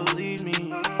 just believe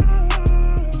me.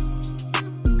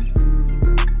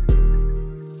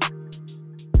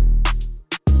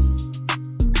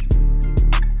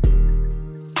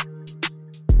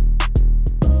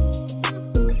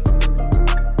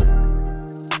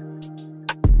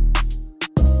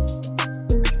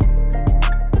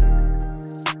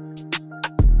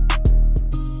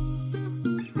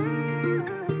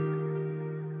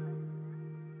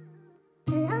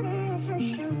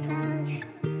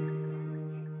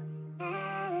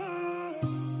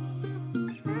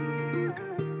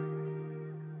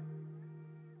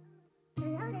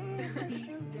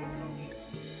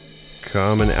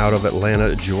 Coming out of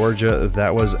Atlanta, Georgia,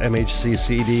 that was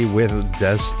MHCCD with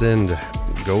Destined.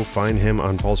 Go find him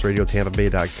on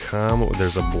PulseRadioTampaBay.com.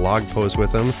 There's a blog post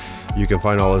with him. You can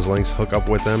find all his links, hook up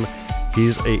with him.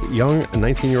 He's a young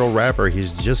 19-year-old rapper.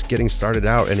 He's just getting started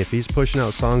out, and if he's pushing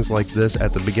out songs like this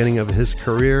at the beginning of his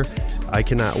career, I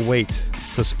cannot wait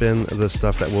to spin the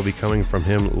stuff that will be coming from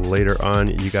him later on.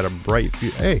 You got a bright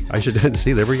future. Hey, I should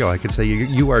see, there we go. I could say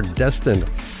you are destined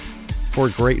for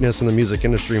greatness in the music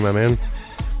industry, my man.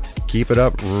 Keep it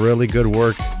up. Really good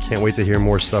work. Can't wait to hear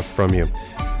more stuff from you.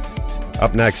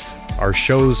 Up next, our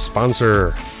show's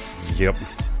sponsor. Yep.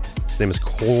 His name is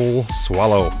Coal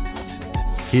Swallow.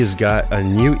 He's got a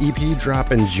new EP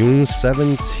dropping June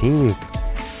 17th.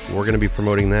 We're going to be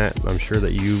promoting that. I'm sure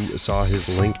that you saw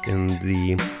his link in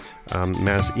the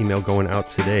mass email going out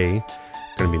today.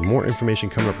 Going to be more information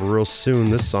coming up real soon.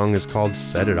 This song is called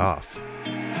Set It Off.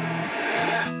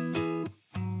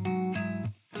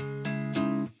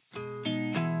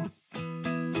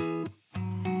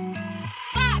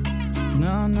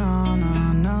 No, no,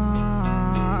 no,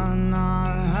 no, no.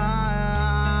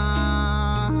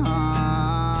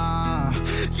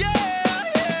 Yeah,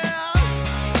 yeah.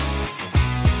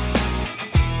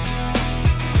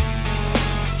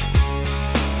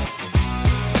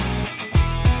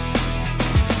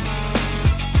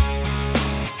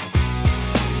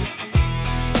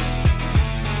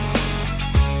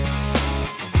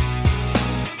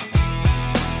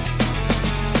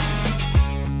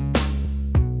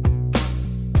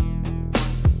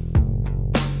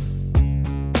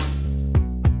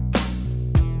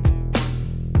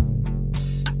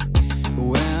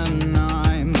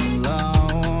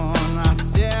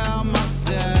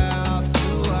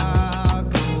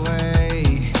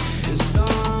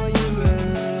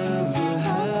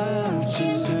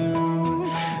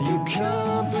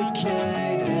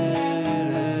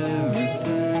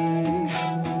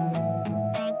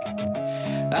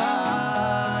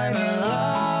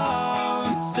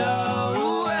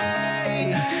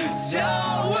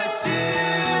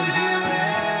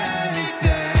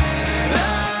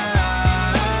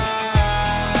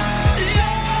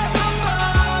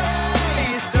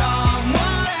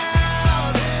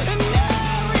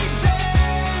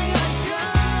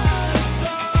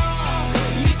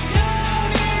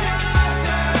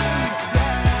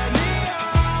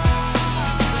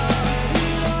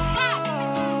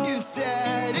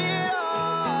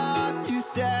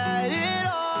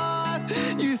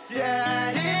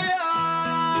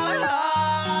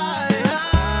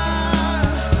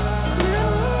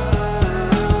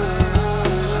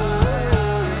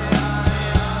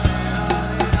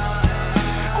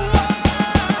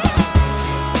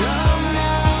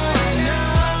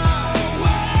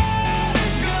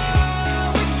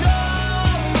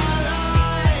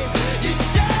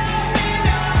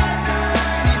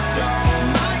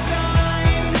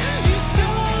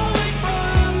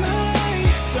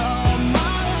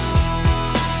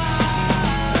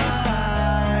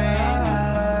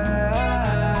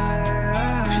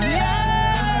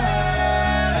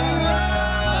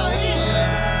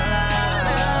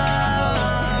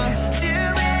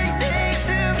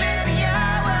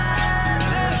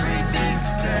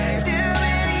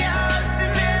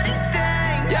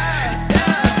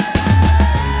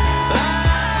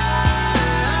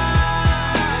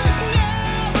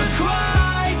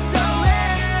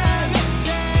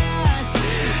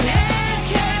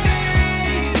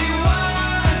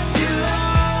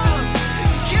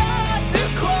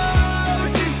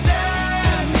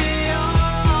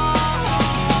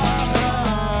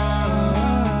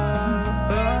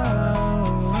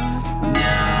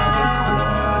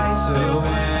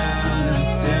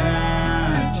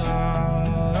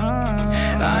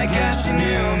 guess you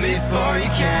knew before you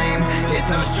came. It's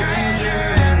no stranger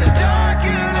in the dark,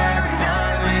 you never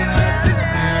finally let the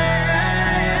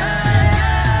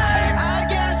I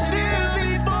guess you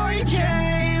knew before you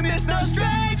came. It's no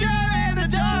stranger in the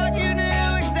dark, you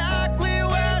knew exactly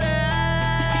where to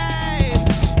aim.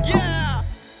 Yeah.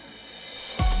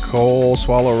 Cole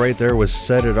Swallow right there was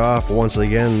Set It Off. Once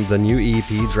again, the new EP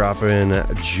dropping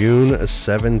June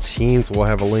 17th. We'll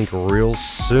have a link real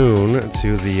soon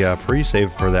to the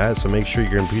pre-save for that, so make sure you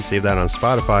can pre-save that on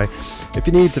Spotify. If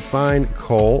you need to find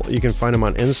Cole, you can find him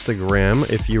on Instagram.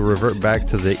 If you revert back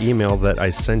to the email that I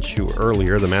sent you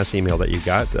earlier, the mass email that you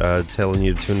got telling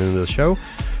you to tune into the show,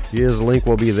 his link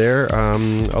will be there.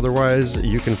 Otherwise,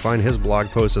 you can find his blog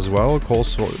post as well, Cole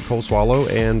Swallow,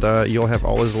 and you'll have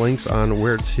all his links on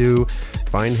where to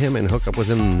find him and hook up with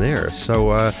him there. So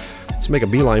let's make a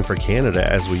beeline for Canada,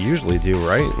 as we usually do,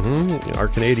 right? Our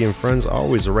Canadian friends,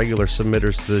 always regular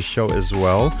submitters to the show as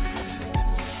well.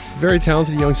 Very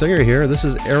talented young singer here. This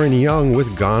is Aaron Young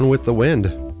with Gone with the Wind.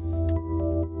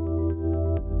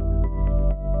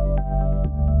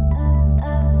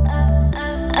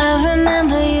 I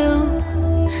remember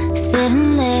you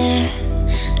sitting there,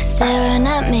 staring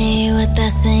at me with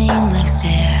that same blank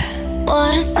stare.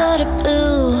 Water sort of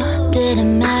blue,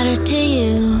 didn't matter to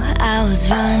you. I was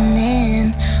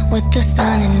running with the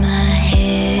sun in my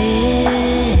hair.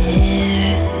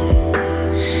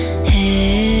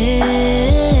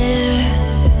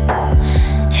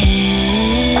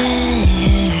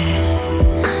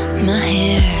 My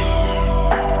hair,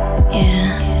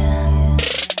 yeah.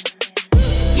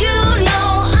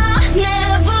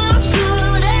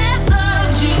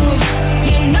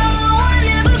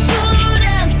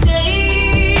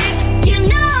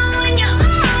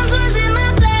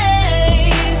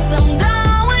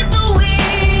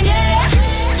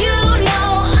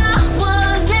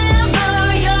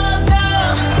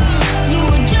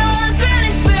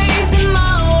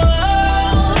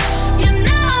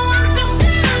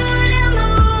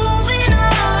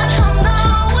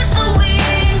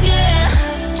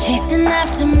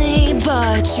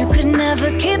 But you could never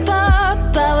keep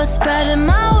up. I was spreading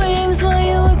my wings while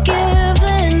you were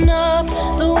giving up.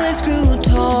 The waves grew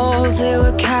tall, they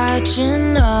were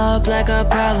catching up. Like our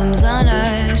problems on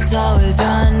us, always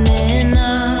running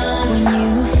up. When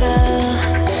you fell,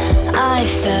 I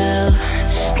fell.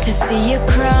 To see you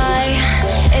cry,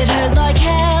 it hurt like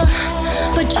hell.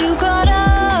 But you got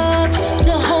up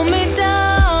to hold me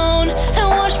down and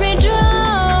watch me drown.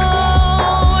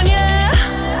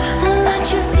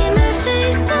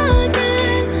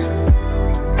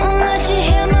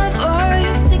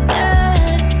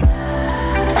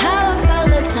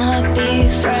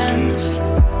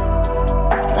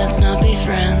 Let's not be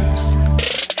friends.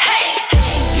 Hey!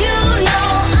 You know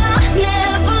I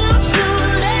never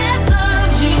could have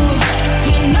loved you.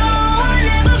 You know I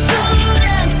never could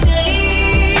have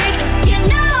stayed. You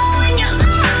know when your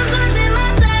arms was in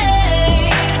my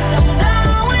place, I'm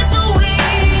gone with the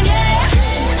wind, yeah.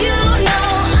 You know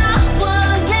I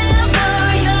was never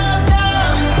your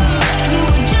girl. You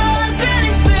were just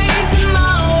running space in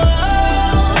my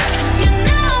world. You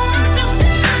know I'm so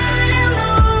good at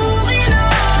moving on.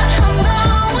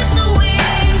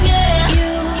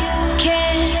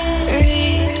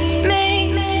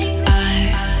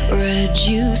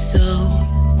 You so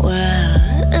well.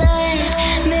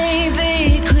 Let me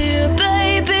be clear,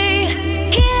 baby.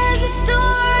 Here's the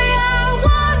story I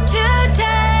want to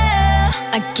tell.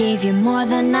 I gave you more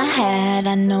than I had.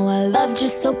 I know I loved you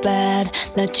so bad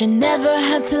that you never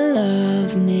had to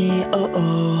love me.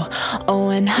 Oh,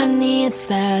 and honey, it's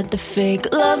sad. The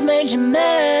fake love made you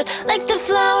mad, like the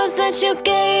flowers that you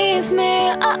gave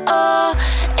me.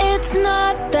 It's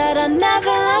not that I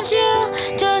never loved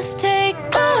you. Just take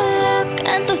a look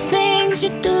at the things you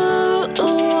do.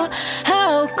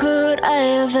 How could I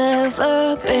have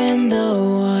ever been the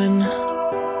one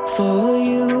for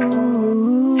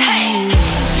you? Hey!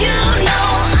 You know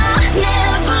I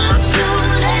never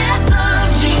could have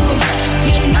loved you.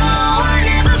 You know I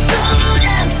never could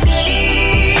have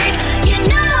stayed. You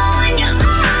know when your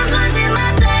arms was in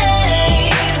my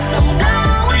place, I'm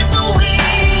gone with the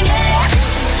wind, yeah.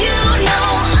 You know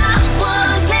I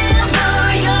was never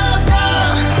your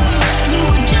girl. You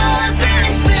were just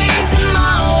running space in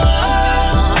my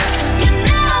world. You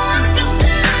know I'm so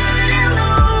good at moving on.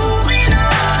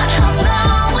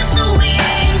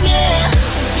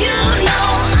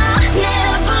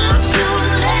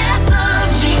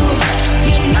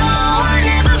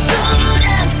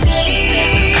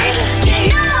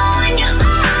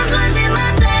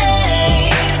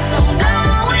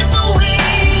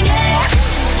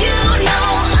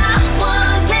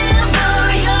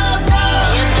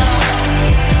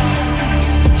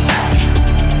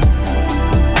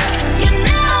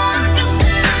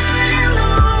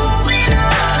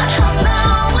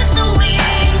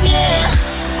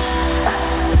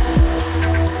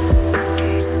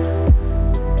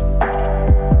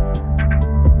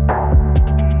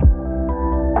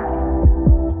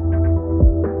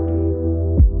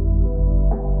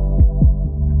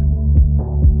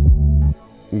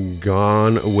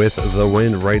 with The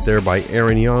Wind right there by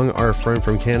Aaron Young, our friend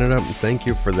from Canada. Thank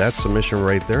you for that submission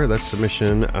right there. That's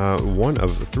submission one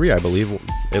of three, I believe,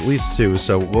 at least two.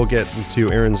 So we'll get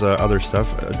to Aaron's other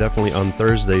stuff definitely on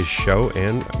Thursday's show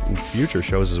and future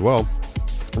shows as well.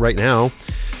 Right now,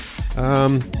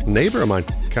 neighbor of mine,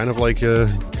 kind of like a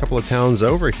couple of towns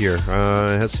over here,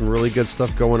 has some really good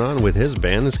stuff going on with his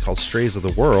band. It's called Strays of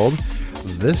the World.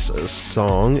 This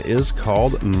song is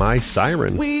called My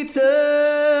Siren. We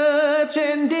touch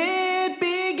and it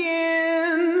begins.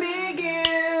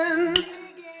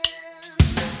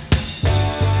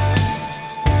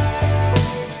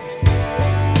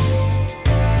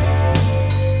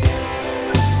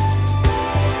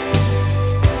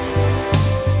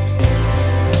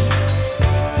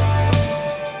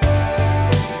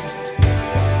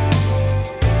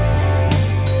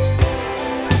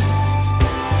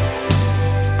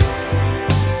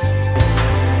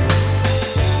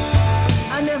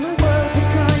 I never was the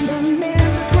kind of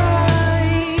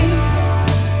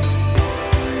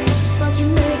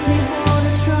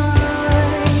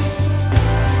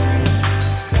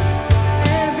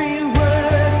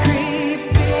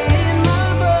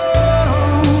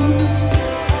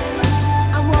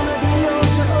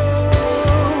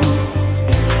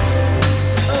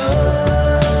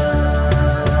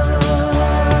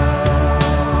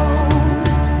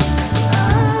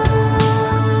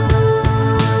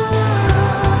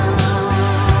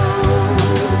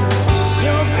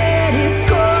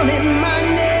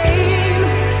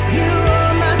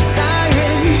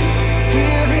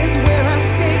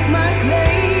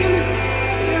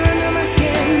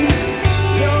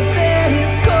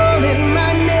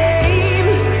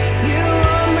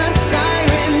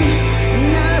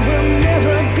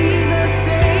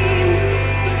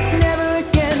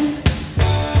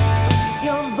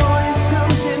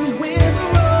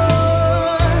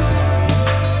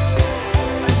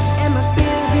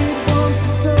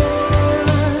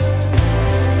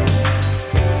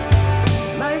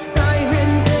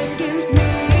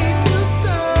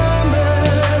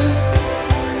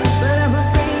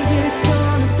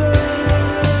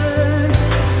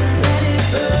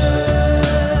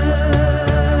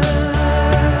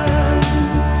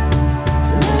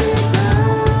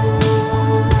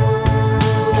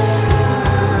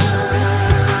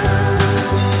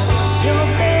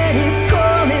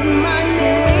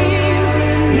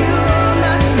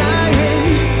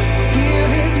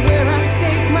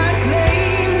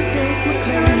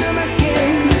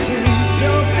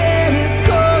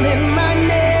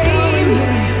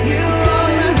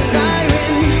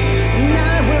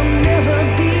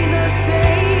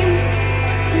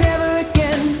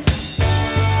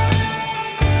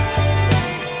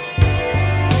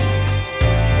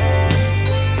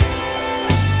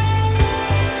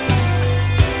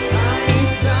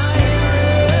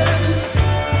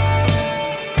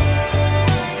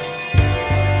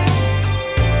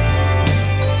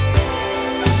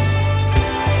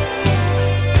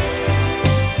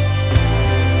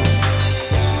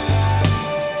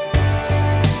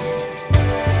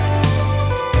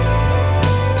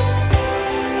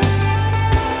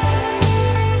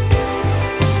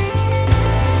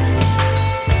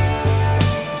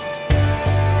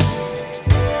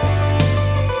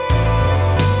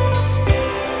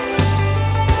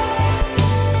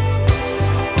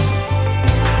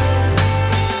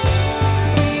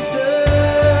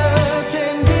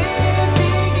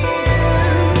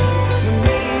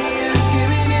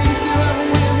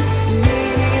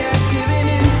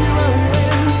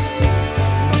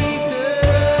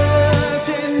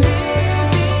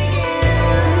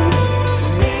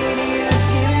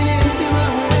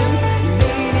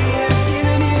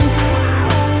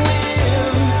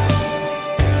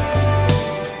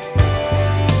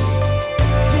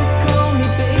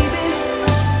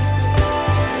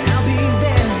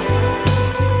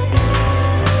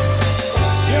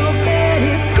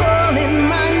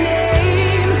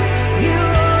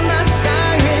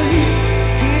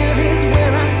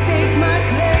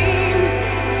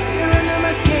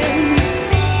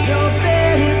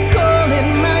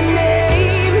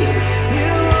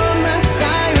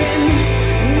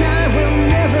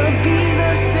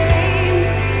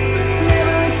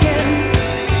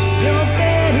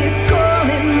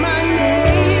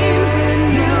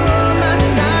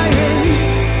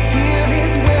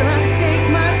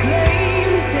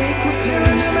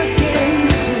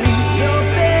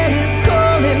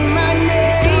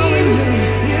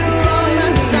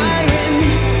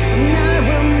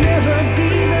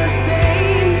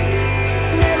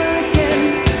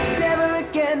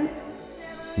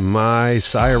My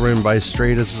Siren by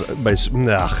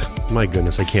my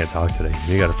goodness, I can't talk today.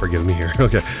 You gotta forgive me here.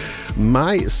 Okay.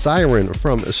 My Siren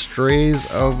from Strays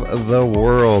of the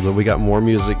World. We got more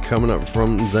music coming up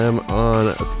from them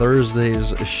on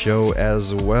Thursday's show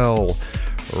as well.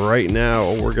 Right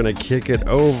now, we're going to kick it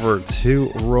over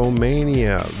to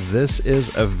Romania. This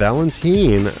is a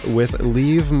Valentine with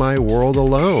Leave My World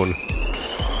Alone.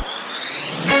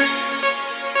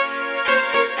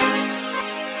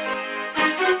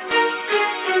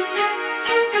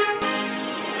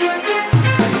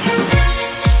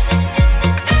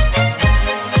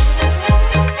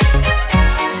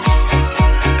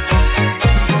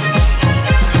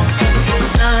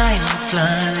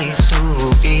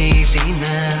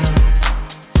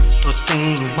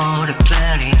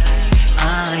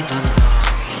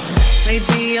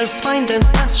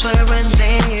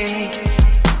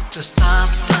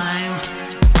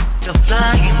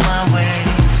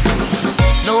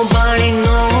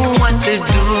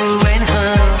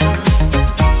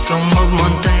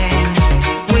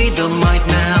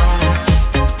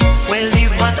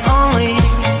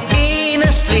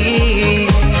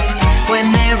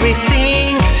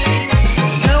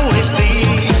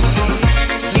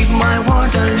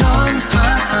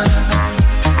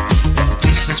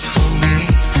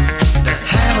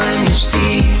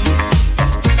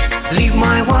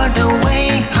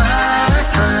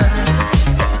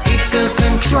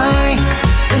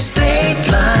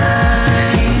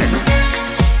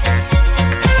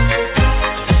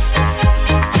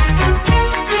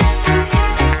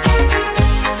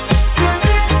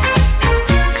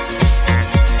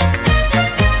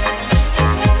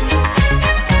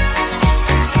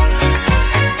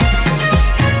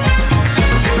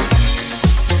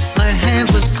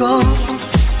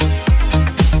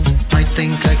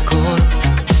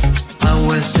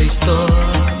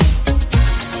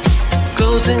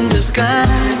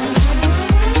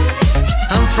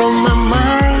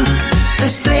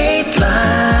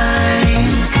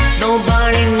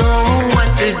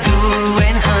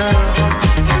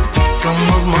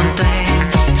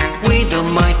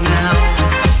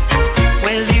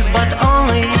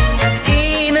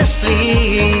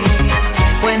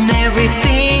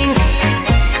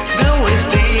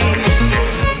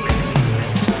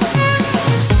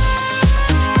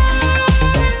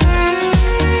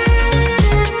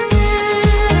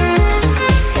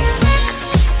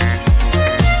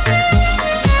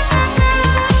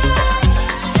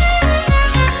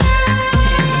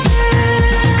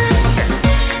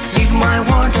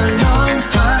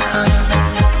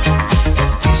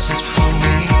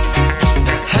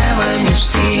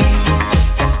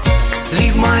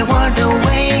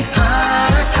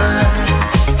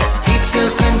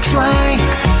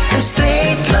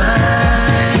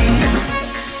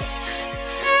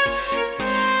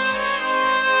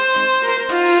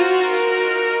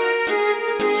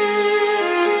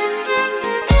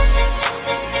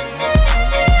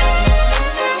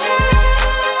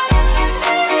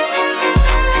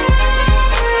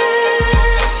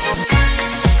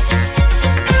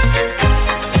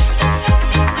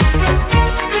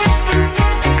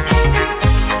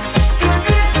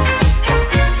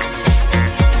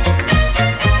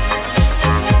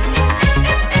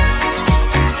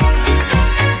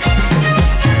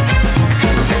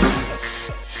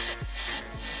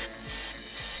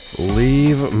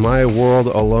 My World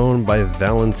Alone by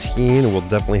Valentine. We'll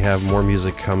definitely have more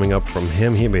music coming up from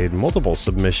him. He made multiple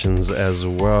submissions as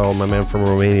well. My man from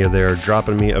Romania there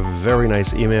dropping me a very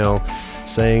nice email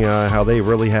saying how they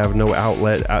really have no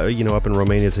outlet, up in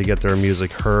Romania to get their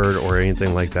music heard or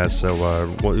anything like that. So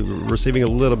receiving a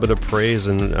little bit of praise,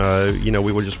 and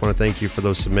we would just want to thank you for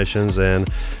those submissions, and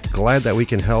glad that we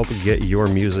can help get your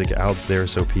music out there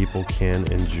so people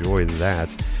can enjoy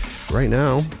that. Right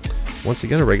now, once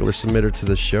again, a regular submitter to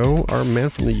the show, our man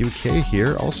from the UK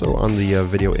here, also on the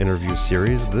video interview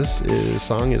series. This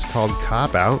song is called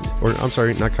Cop Out, or I'm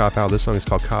sorry, not Cop Out. This song is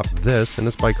called Cop This, and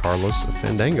it's by Carlos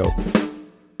Fandango.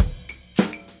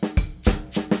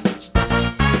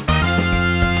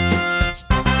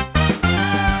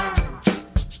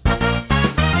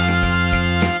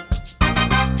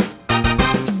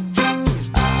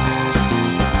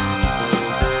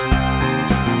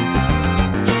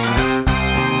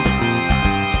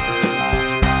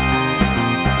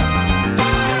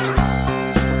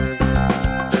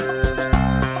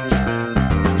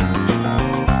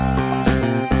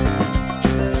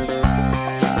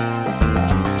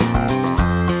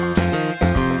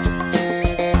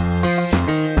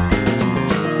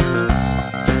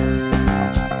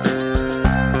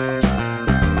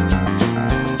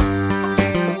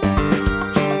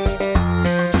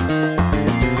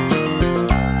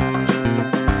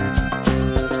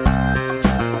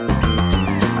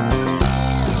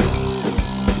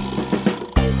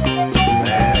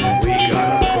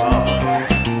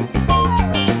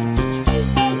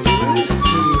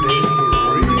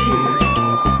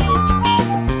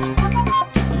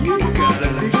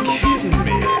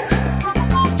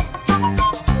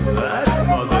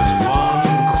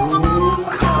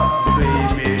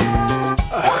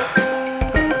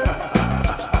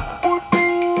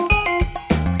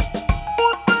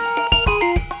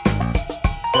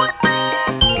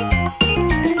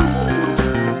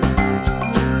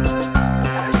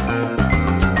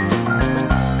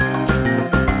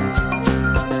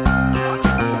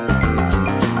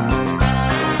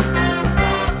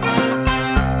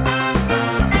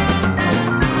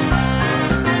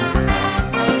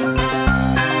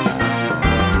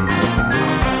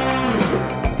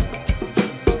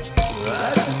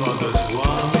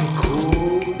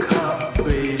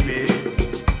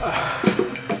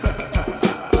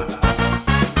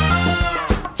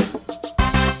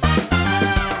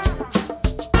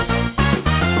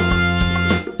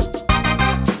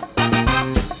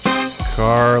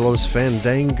 Carlos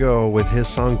Fandango with his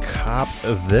song Cop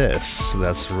This.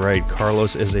 That's right,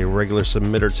 Carlos is a regular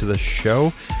submitter to the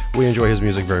show. We enjoy his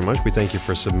music very much. We thank you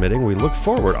for submitting. We look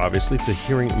forward, obviously, to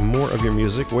hearing more of your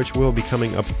music, which will be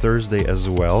coming up Thursday as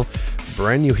well.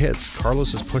 Brand new hits.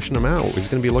 Carlos is pushing them out. He's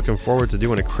going to be looking forward to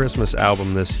doing a Christmas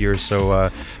album this year, so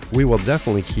we will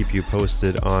definitely keep you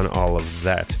posted on all of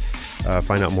that.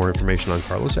 Find out more information on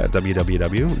Carlos at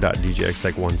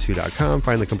www.djxtech12.com.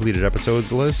 Find the completed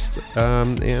episodes list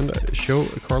and show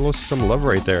Carlos some love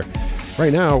right there.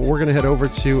 Right now, we're going to head over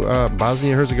to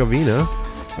Bosnia-Herzegovina.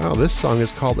 Oh, this song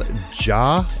is called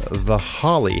Ja the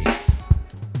Holly.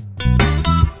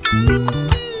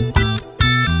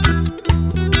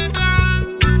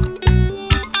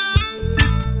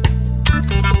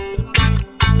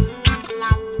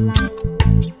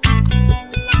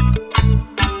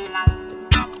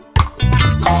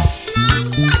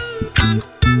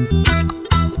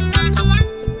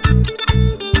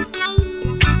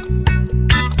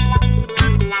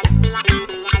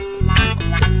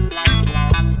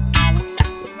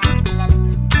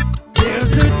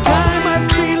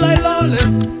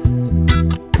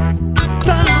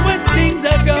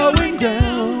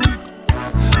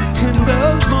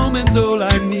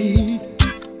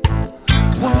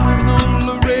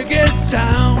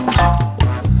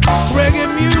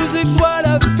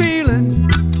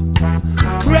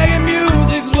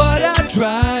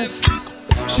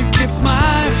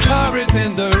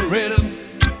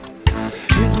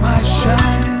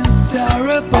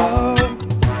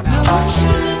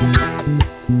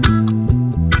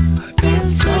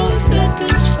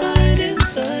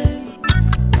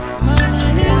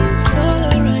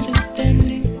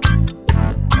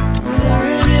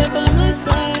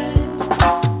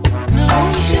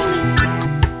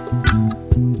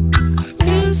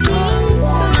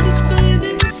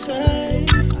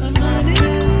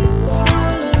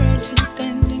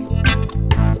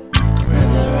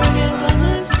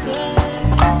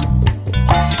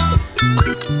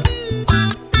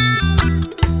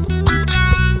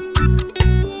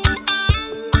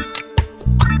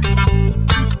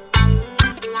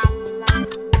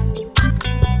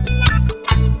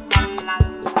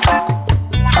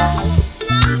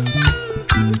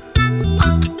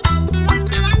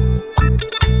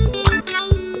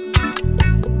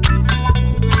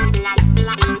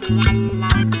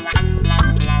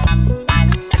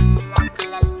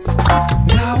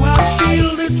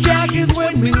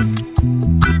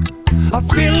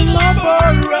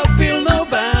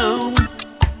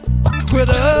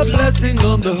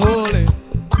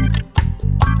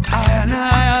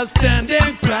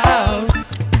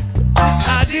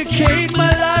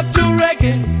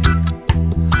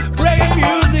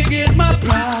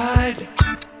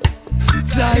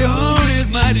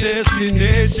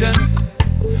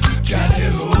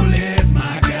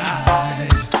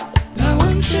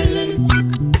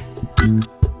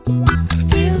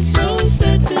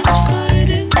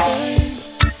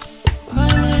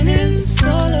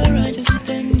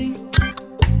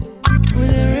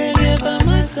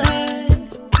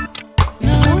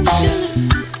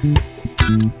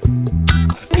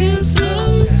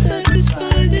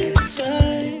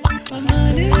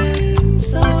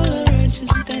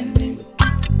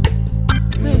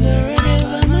 With the reggae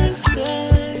by my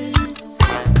side.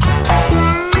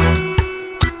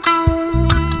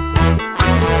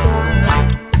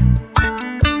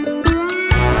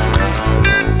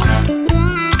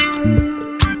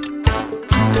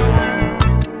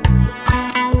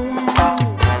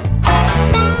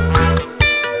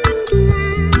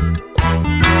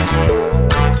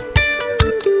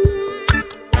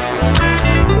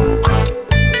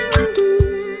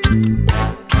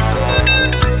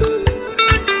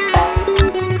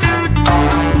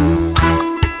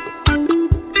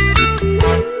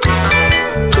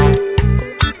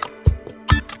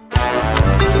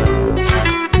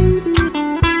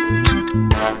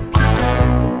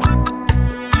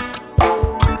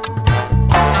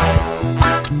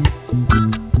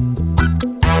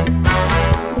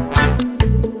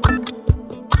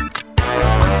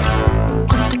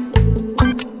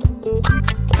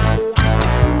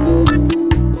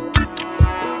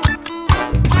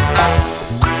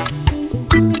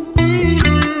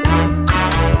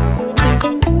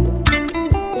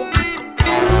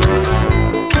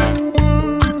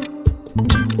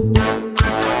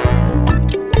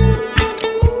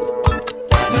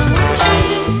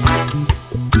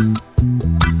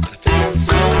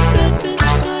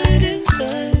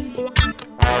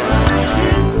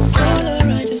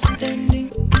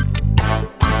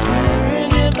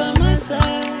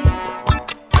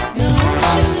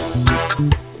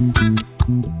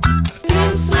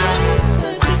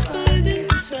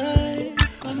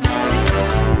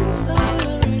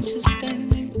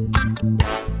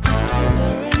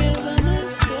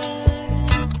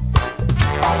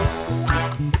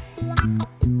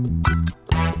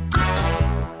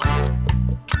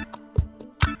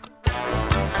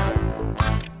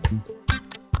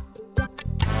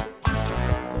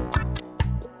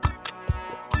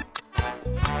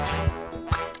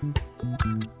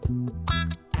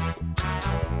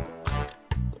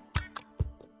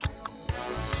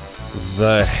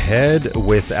 The Head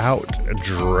Without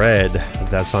Dread.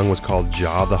 That song was called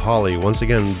Jaw the Holly. Once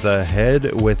again, The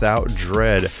Head Without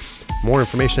Dread. More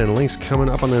information and links coming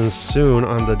up on them soon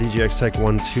on the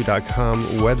dgxtech12.com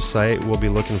website. We'll be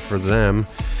looking for them.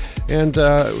 And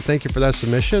thank you for that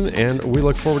submission, and we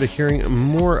look forward to hearing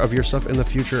more of your stuff in the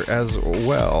future as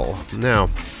well.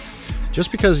 Now,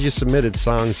 just because you submitted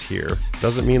songs here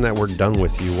doesn't mean that we're done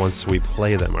with you once we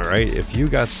play them, all right? If you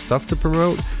got stuff to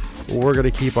promote, we're going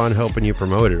to keep on helping you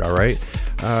promote it, all right?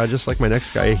 Just like my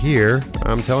next guy here,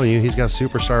 I'm telling you, he's got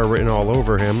Superstar written all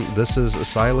over him. This is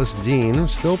Silas Dean,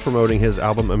 still promoting his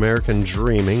album American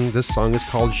Dreaming. This song is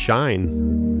called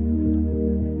Shine.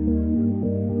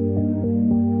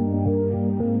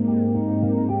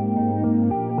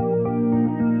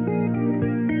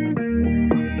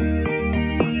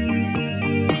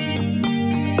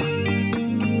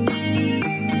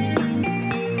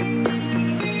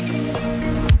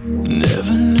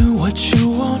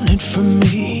 From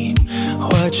me,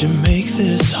 why'd you make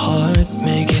this hard,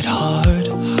 make it hard?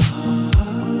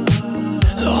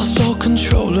 Lost all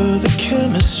control of the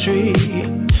chemistry.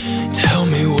 Tell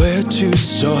me where to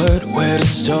start, where to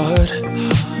start.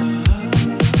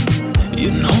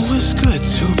 You know it's good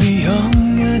to be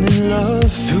young and in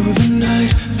love. Through the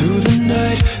night, through the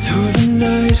night, through the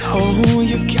night. Oh,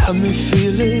 you've got me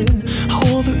feeling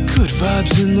all the good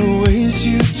vibes in the ways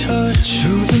you touch.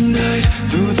 Through the night,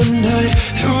 through the night,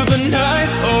 through the night.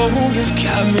 Oh, you've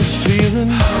got me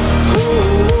feeling. Ooh,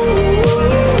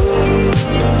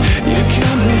 you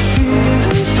got me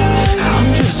feeling fine.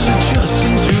 I'm just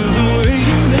adjusting to the way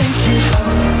you make it.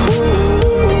 Ooh,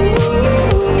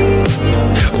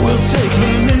 we'll take the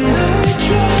midnight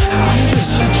drive. I'm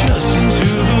just adjusting to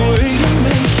the way you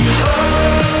make it.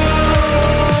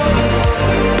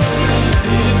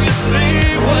 If you see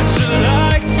what you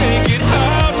like, take it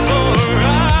out for a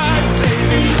ride,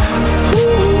 baby.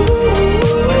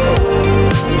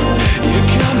 You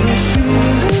got me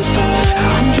feeling fine.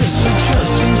 I'm just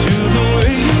adjusting to the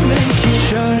way you make it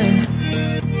shine.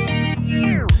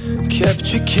 Kept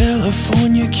your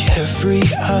California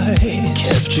carefree eyes,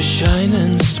 kept your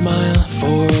shining smile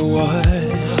for a while.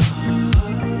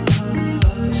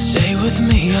 Stay with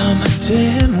me, I'm a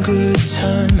damn good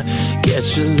time.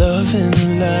 Get your love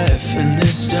and life in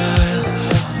this style.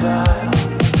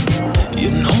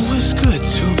 You know it's good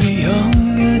to be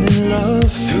young and in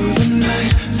love. Through the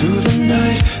night, through the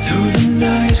night, through the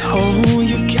night. Oh,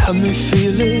 you've got me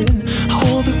feeling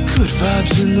all the good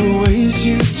vibes in the ways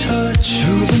you touch.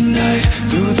 Through the night,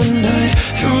 through the night,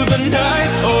 through the night.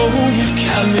 Oh, you've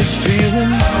got me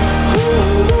feeling. Ooh,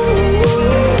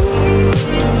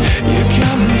 you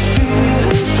got me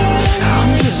feeling fine.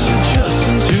 I'm just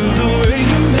adjusting to the way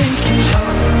you make it.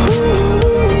 Ooh,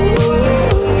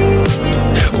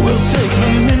 we'll take the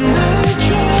midnight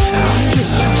drive. I'm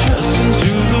just adjusting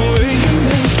to the way you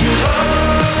make it.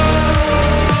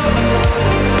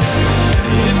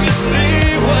 If you see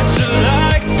what you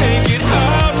like, take it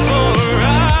out for a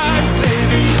ride,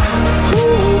 baby.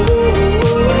 Ooh,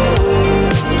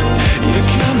 you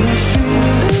got me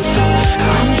feeling fine.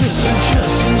 I'm just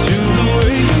adjusting to the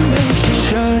way you make it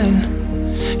shine.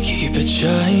 Keep it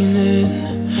shining,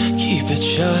 keep it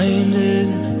shining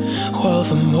while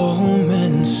the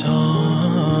moment's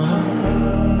on.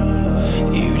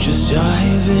 You just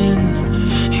dive in,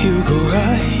 you go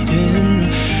right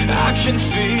in. I can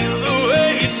feel the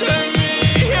way you turn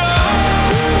me on.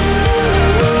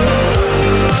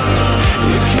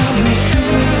 You got me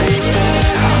feeling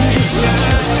fine. I'm just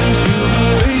adjusting to the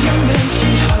way you make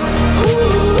it. Ooh,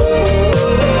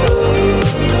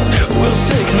 we'll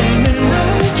take the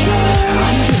midnight drive.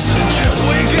 I'm just adjusting.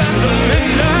 We got the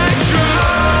midnight drive.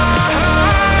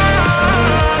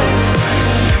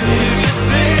 If you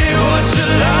see what you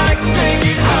like, take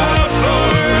it out for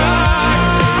a ride.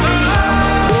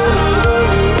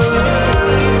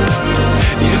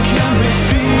 You got me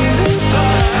feeling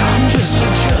fine. I'm just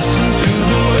adjusting to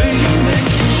the way you make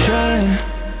it shine.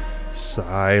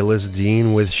 Silas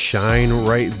Dean with Shine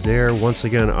right there. Once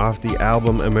again, off the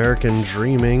album American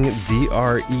Dreaming,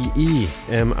 DREEMING,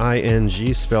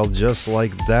 spelled just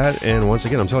like that. And once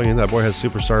again, I'm telling you, that boy has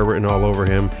Superstar written all over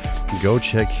him. Go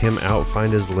check him out,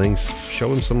 find his links,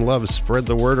 show him some love, spread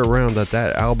the word around that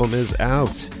album is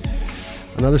out.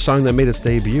 Another song that made its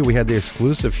debut, we had the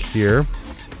exclusive here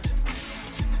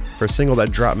for a single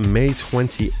that dropped May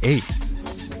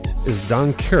 28th, is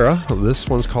Don Kira. This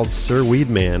one's called Sir Weed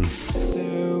Man.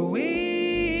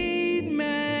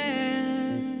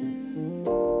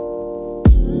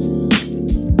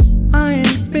 I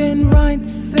ain't been right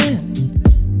since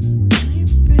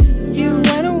you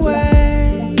went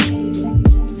away.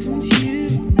 Since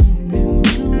you've been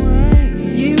away.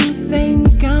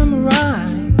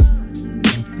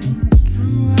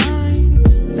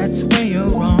 That's where you're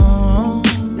wrong.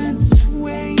 That's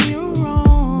where you're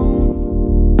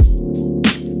wrong.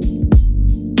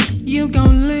 You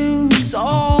gon' lose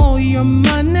all your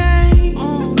money.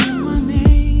 All your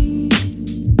money.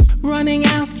 Running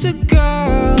after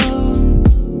girl.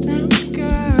 Damn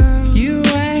girl. You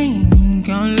ain't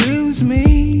gon' lose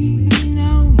me.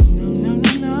 No, no, no,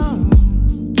 no, no.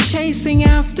 Chasing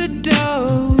after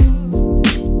dough.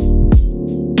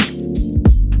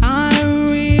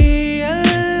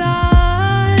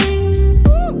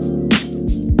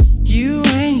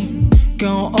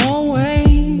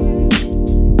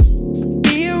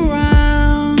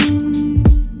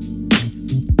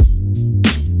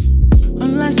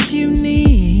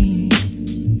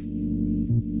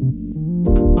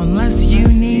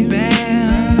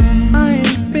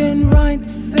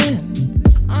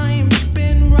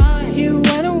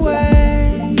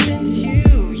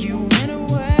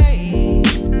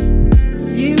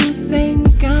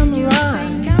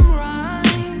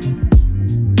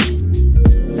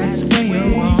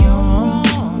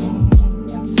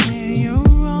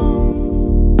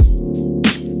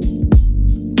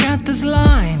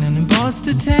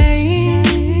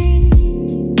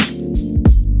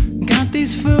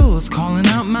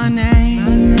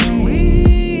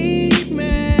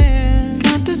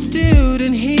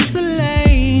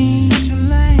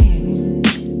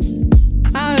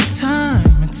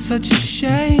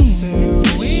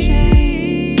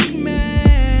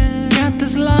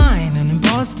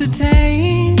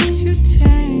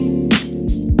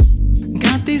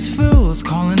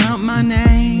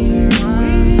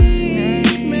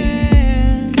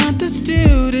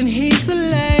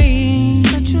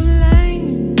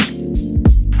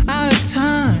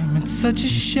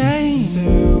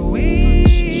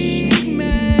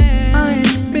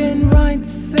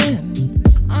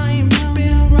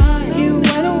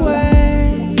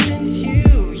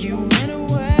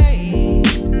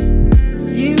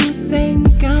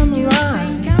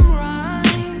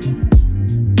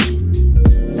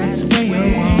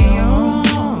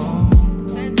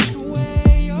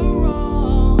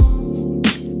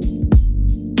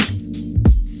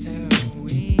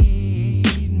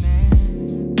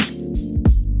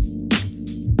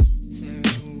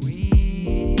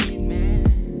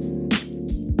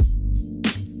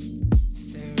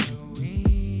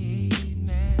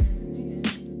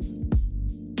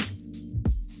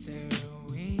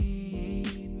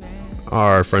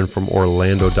 Our friend from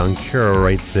Orlando, Donkero,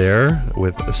 right there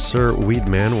with Sir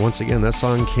Weedman. Once again, that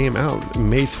song came out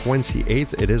May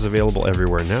 28th. It is available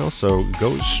everywhere now, so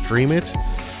go stream it.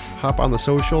 Hop on the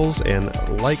socials and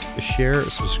like, share,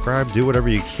 subscribe, do whatever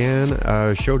you can.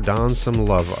 Show Don some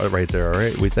love right there, all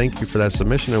right? We thank you for that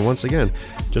submission. And once again,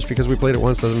 just because we played it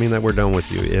once doesn't mean that we're done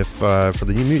with you. If for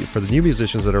the new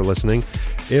musicians that are listening,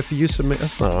 if you submit a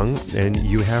song and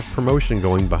you have promotion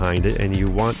going behind it and you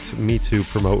want me to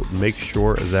promote, make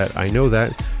sure that I know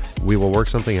that. We will work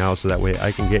something out so that way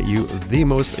I can get you the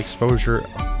most exposure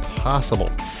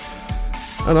possible.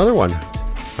 Another one.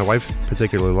 My wife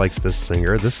particularly likes this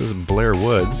singer. This is Blair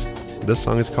Woods. This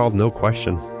song is called No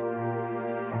Question.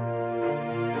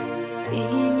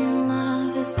 Being in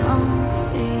love is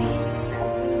lonely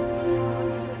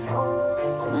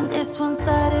when it's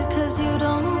one-sided, 'cause you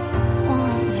don't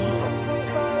want me.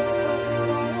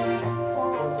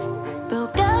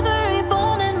 Broke every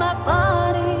bone in my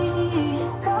body.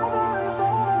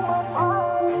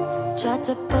 Tried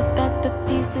to put back the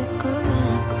pieces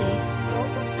correctly,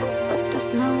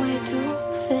 there's no way to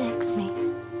fix me.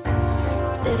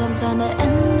 Didn't plan to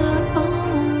end up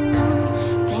alone.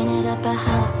 Painted up a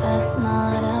house that's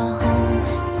not a home.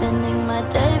 Spending my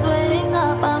days waiting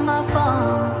up on my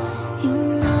phone. You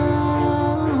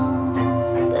know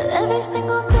that every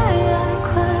single day I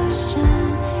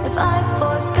question if I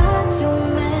forgot to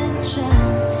mention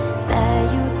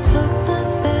that you took the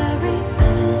very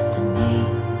best of me.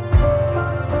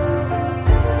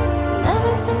 And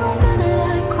every single minute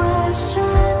I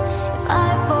question if I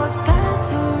forgot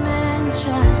to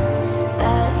mention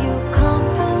that you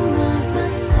compromise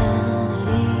my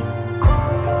sanity.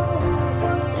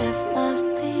 If love's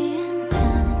the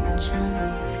intention,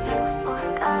 you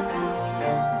forgot to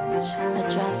mention. I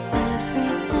drop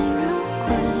everything, no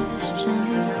question.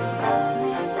 Love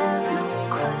me, there's no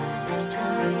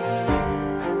question.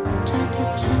 Tried to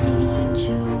change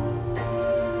you,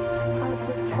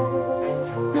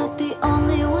 not the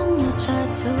only one you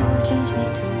tried to change me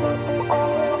to.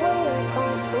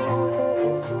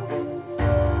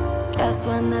 Guess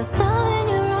when there's love in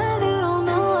your eyes, you don't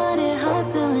know what it hides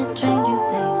till it drained you,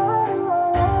 babe.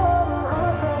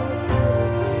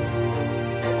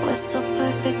 We're still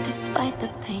perfect despite the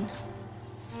pain.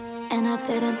 And I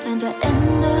didn't plan to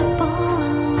end up all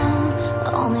alone.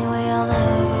 The only way I'll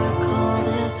ever call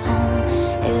this home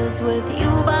is with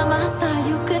you by my side.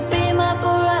 You could be my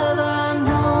forever, I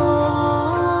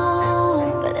know.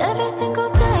 But every single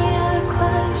day I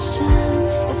question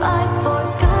if I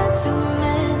forgot to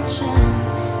mention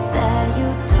that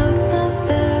you took the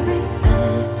very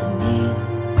best of me.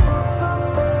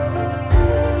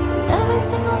 Every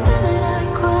single minute I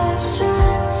question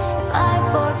if I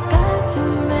forgot to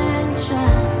mention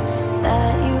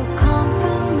that you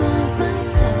compromised my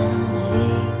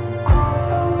sanity.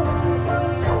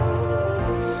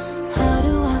 How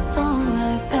do I fall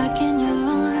right back in your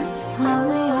arms when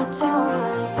we are two?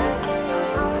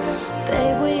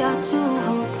 Babe, we are two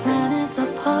whole planets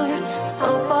apart, so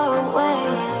far away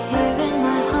here in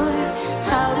my heart.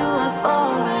 How do I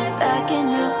fall right back in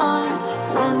your arms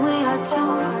when we are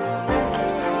two?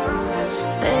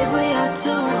 Babe, we are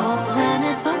two whole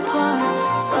planets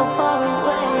apart, so far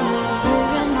away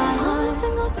here in my heart. Every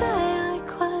single day I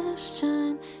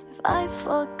question if I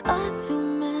forgot to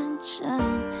mention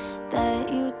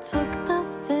that you took the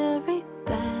very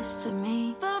best of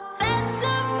me. The best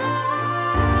of me.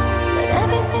 But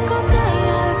every single day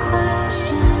I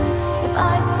question if I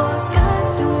forgot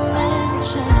to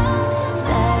mention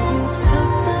that you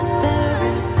took the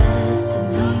very best of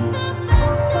me.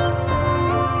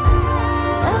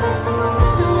 Every single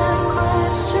minute I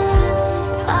question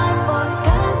if I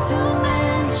forgot to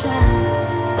mention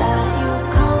that you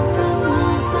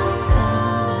compromised my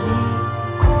sanity.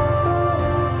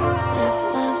 If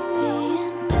love's the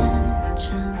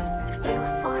intention, you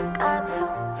forgot to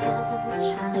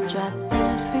mention. I drop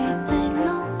everything,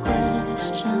 no question. You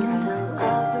still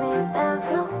love me, there's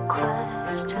no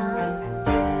question.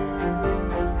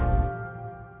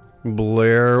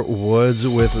 Blair Woods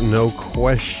with No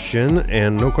Question,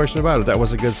 and no question about it, that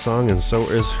was a good song, and so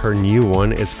is her new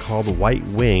one. It's called White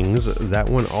Wings. That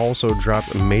one also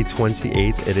dropped May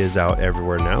 28th. It is out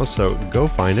everywhere now, so go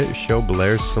find it. Show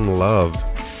Blair some love.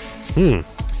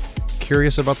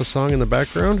 Curious about the song in the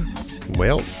background?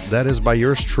 Well, that is by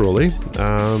yours truly.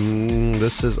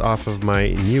 This is off of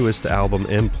my newest album,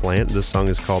 Implant. This song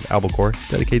is called Albacore,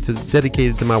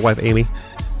 dedicated to my wife, Amy.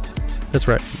 That's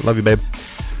right. Love you, babe.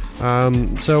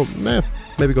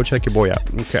 Maybe go check your boy out.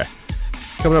 Okay.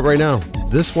 Coming up right now,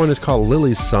 this one is called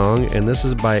Lily's Song, and this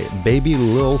is by Baby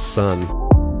Lil Son.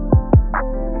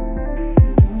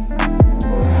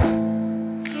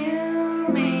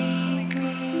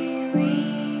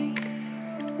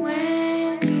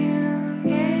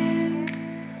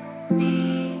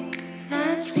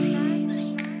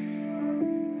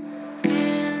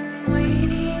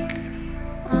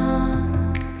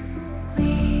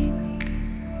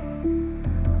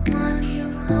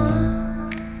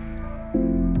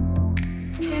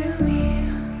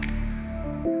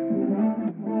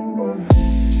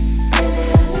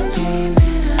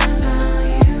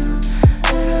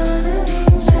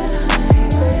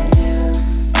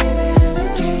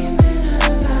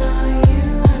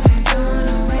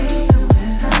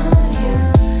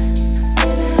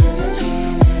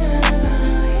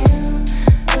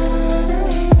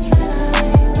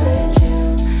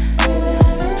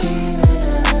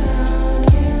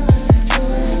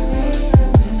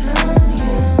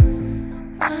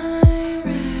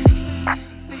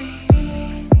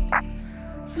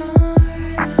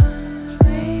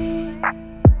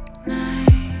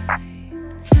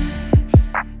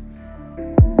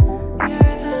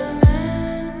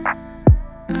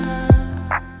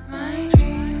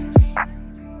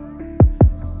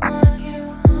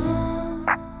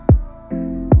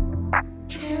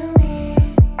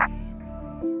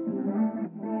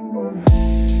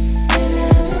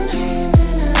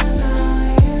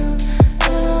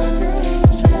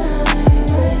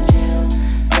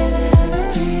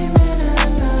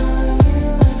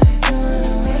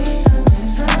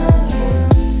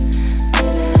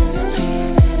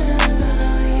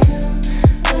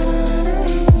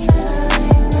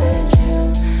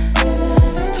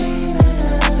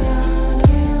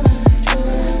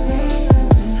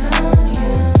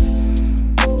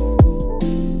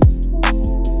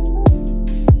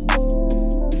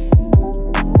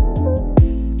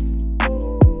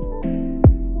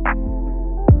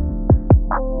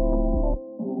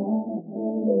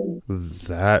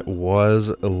 That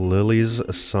was Lily's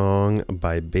Song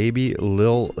by Baby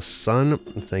Lil Son.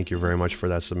 Thank you very much for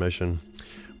that submission.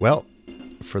 Well,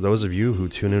 for those of you who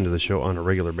tune into the show on a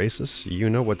regular basis, you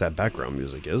know what that background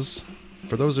music is.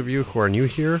 For those of you who are new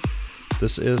here,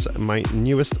 this is my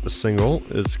newest single.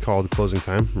 It's called Closing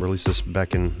Time. Released this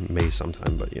back in May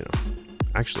sometime, but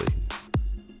actually,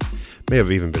 may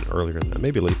have even been earlier than that,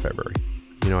 maybe late February.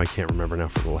 I can't remember now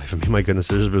for the life of me. My goodness,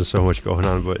 there's been so much going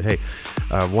on. But hey,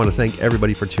 I want to thank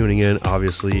everybody for tuning in.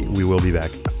 Obviously, we will be back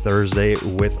Thursday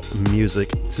with music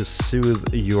to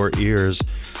soothe your ears.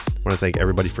 I want to thank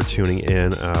everybody for tuning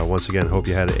in. Once again, hope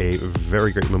you had a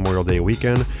very great Memorial Day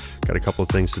weekend. Got a couple of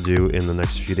things to do in the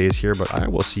next few days here, but I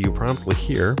will see you promptly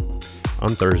here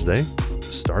on Thursday,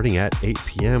 starting at 8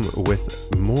 p.m.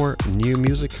 with more new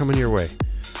music coming your way.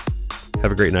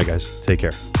 Have a great night, guys. Take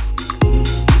care.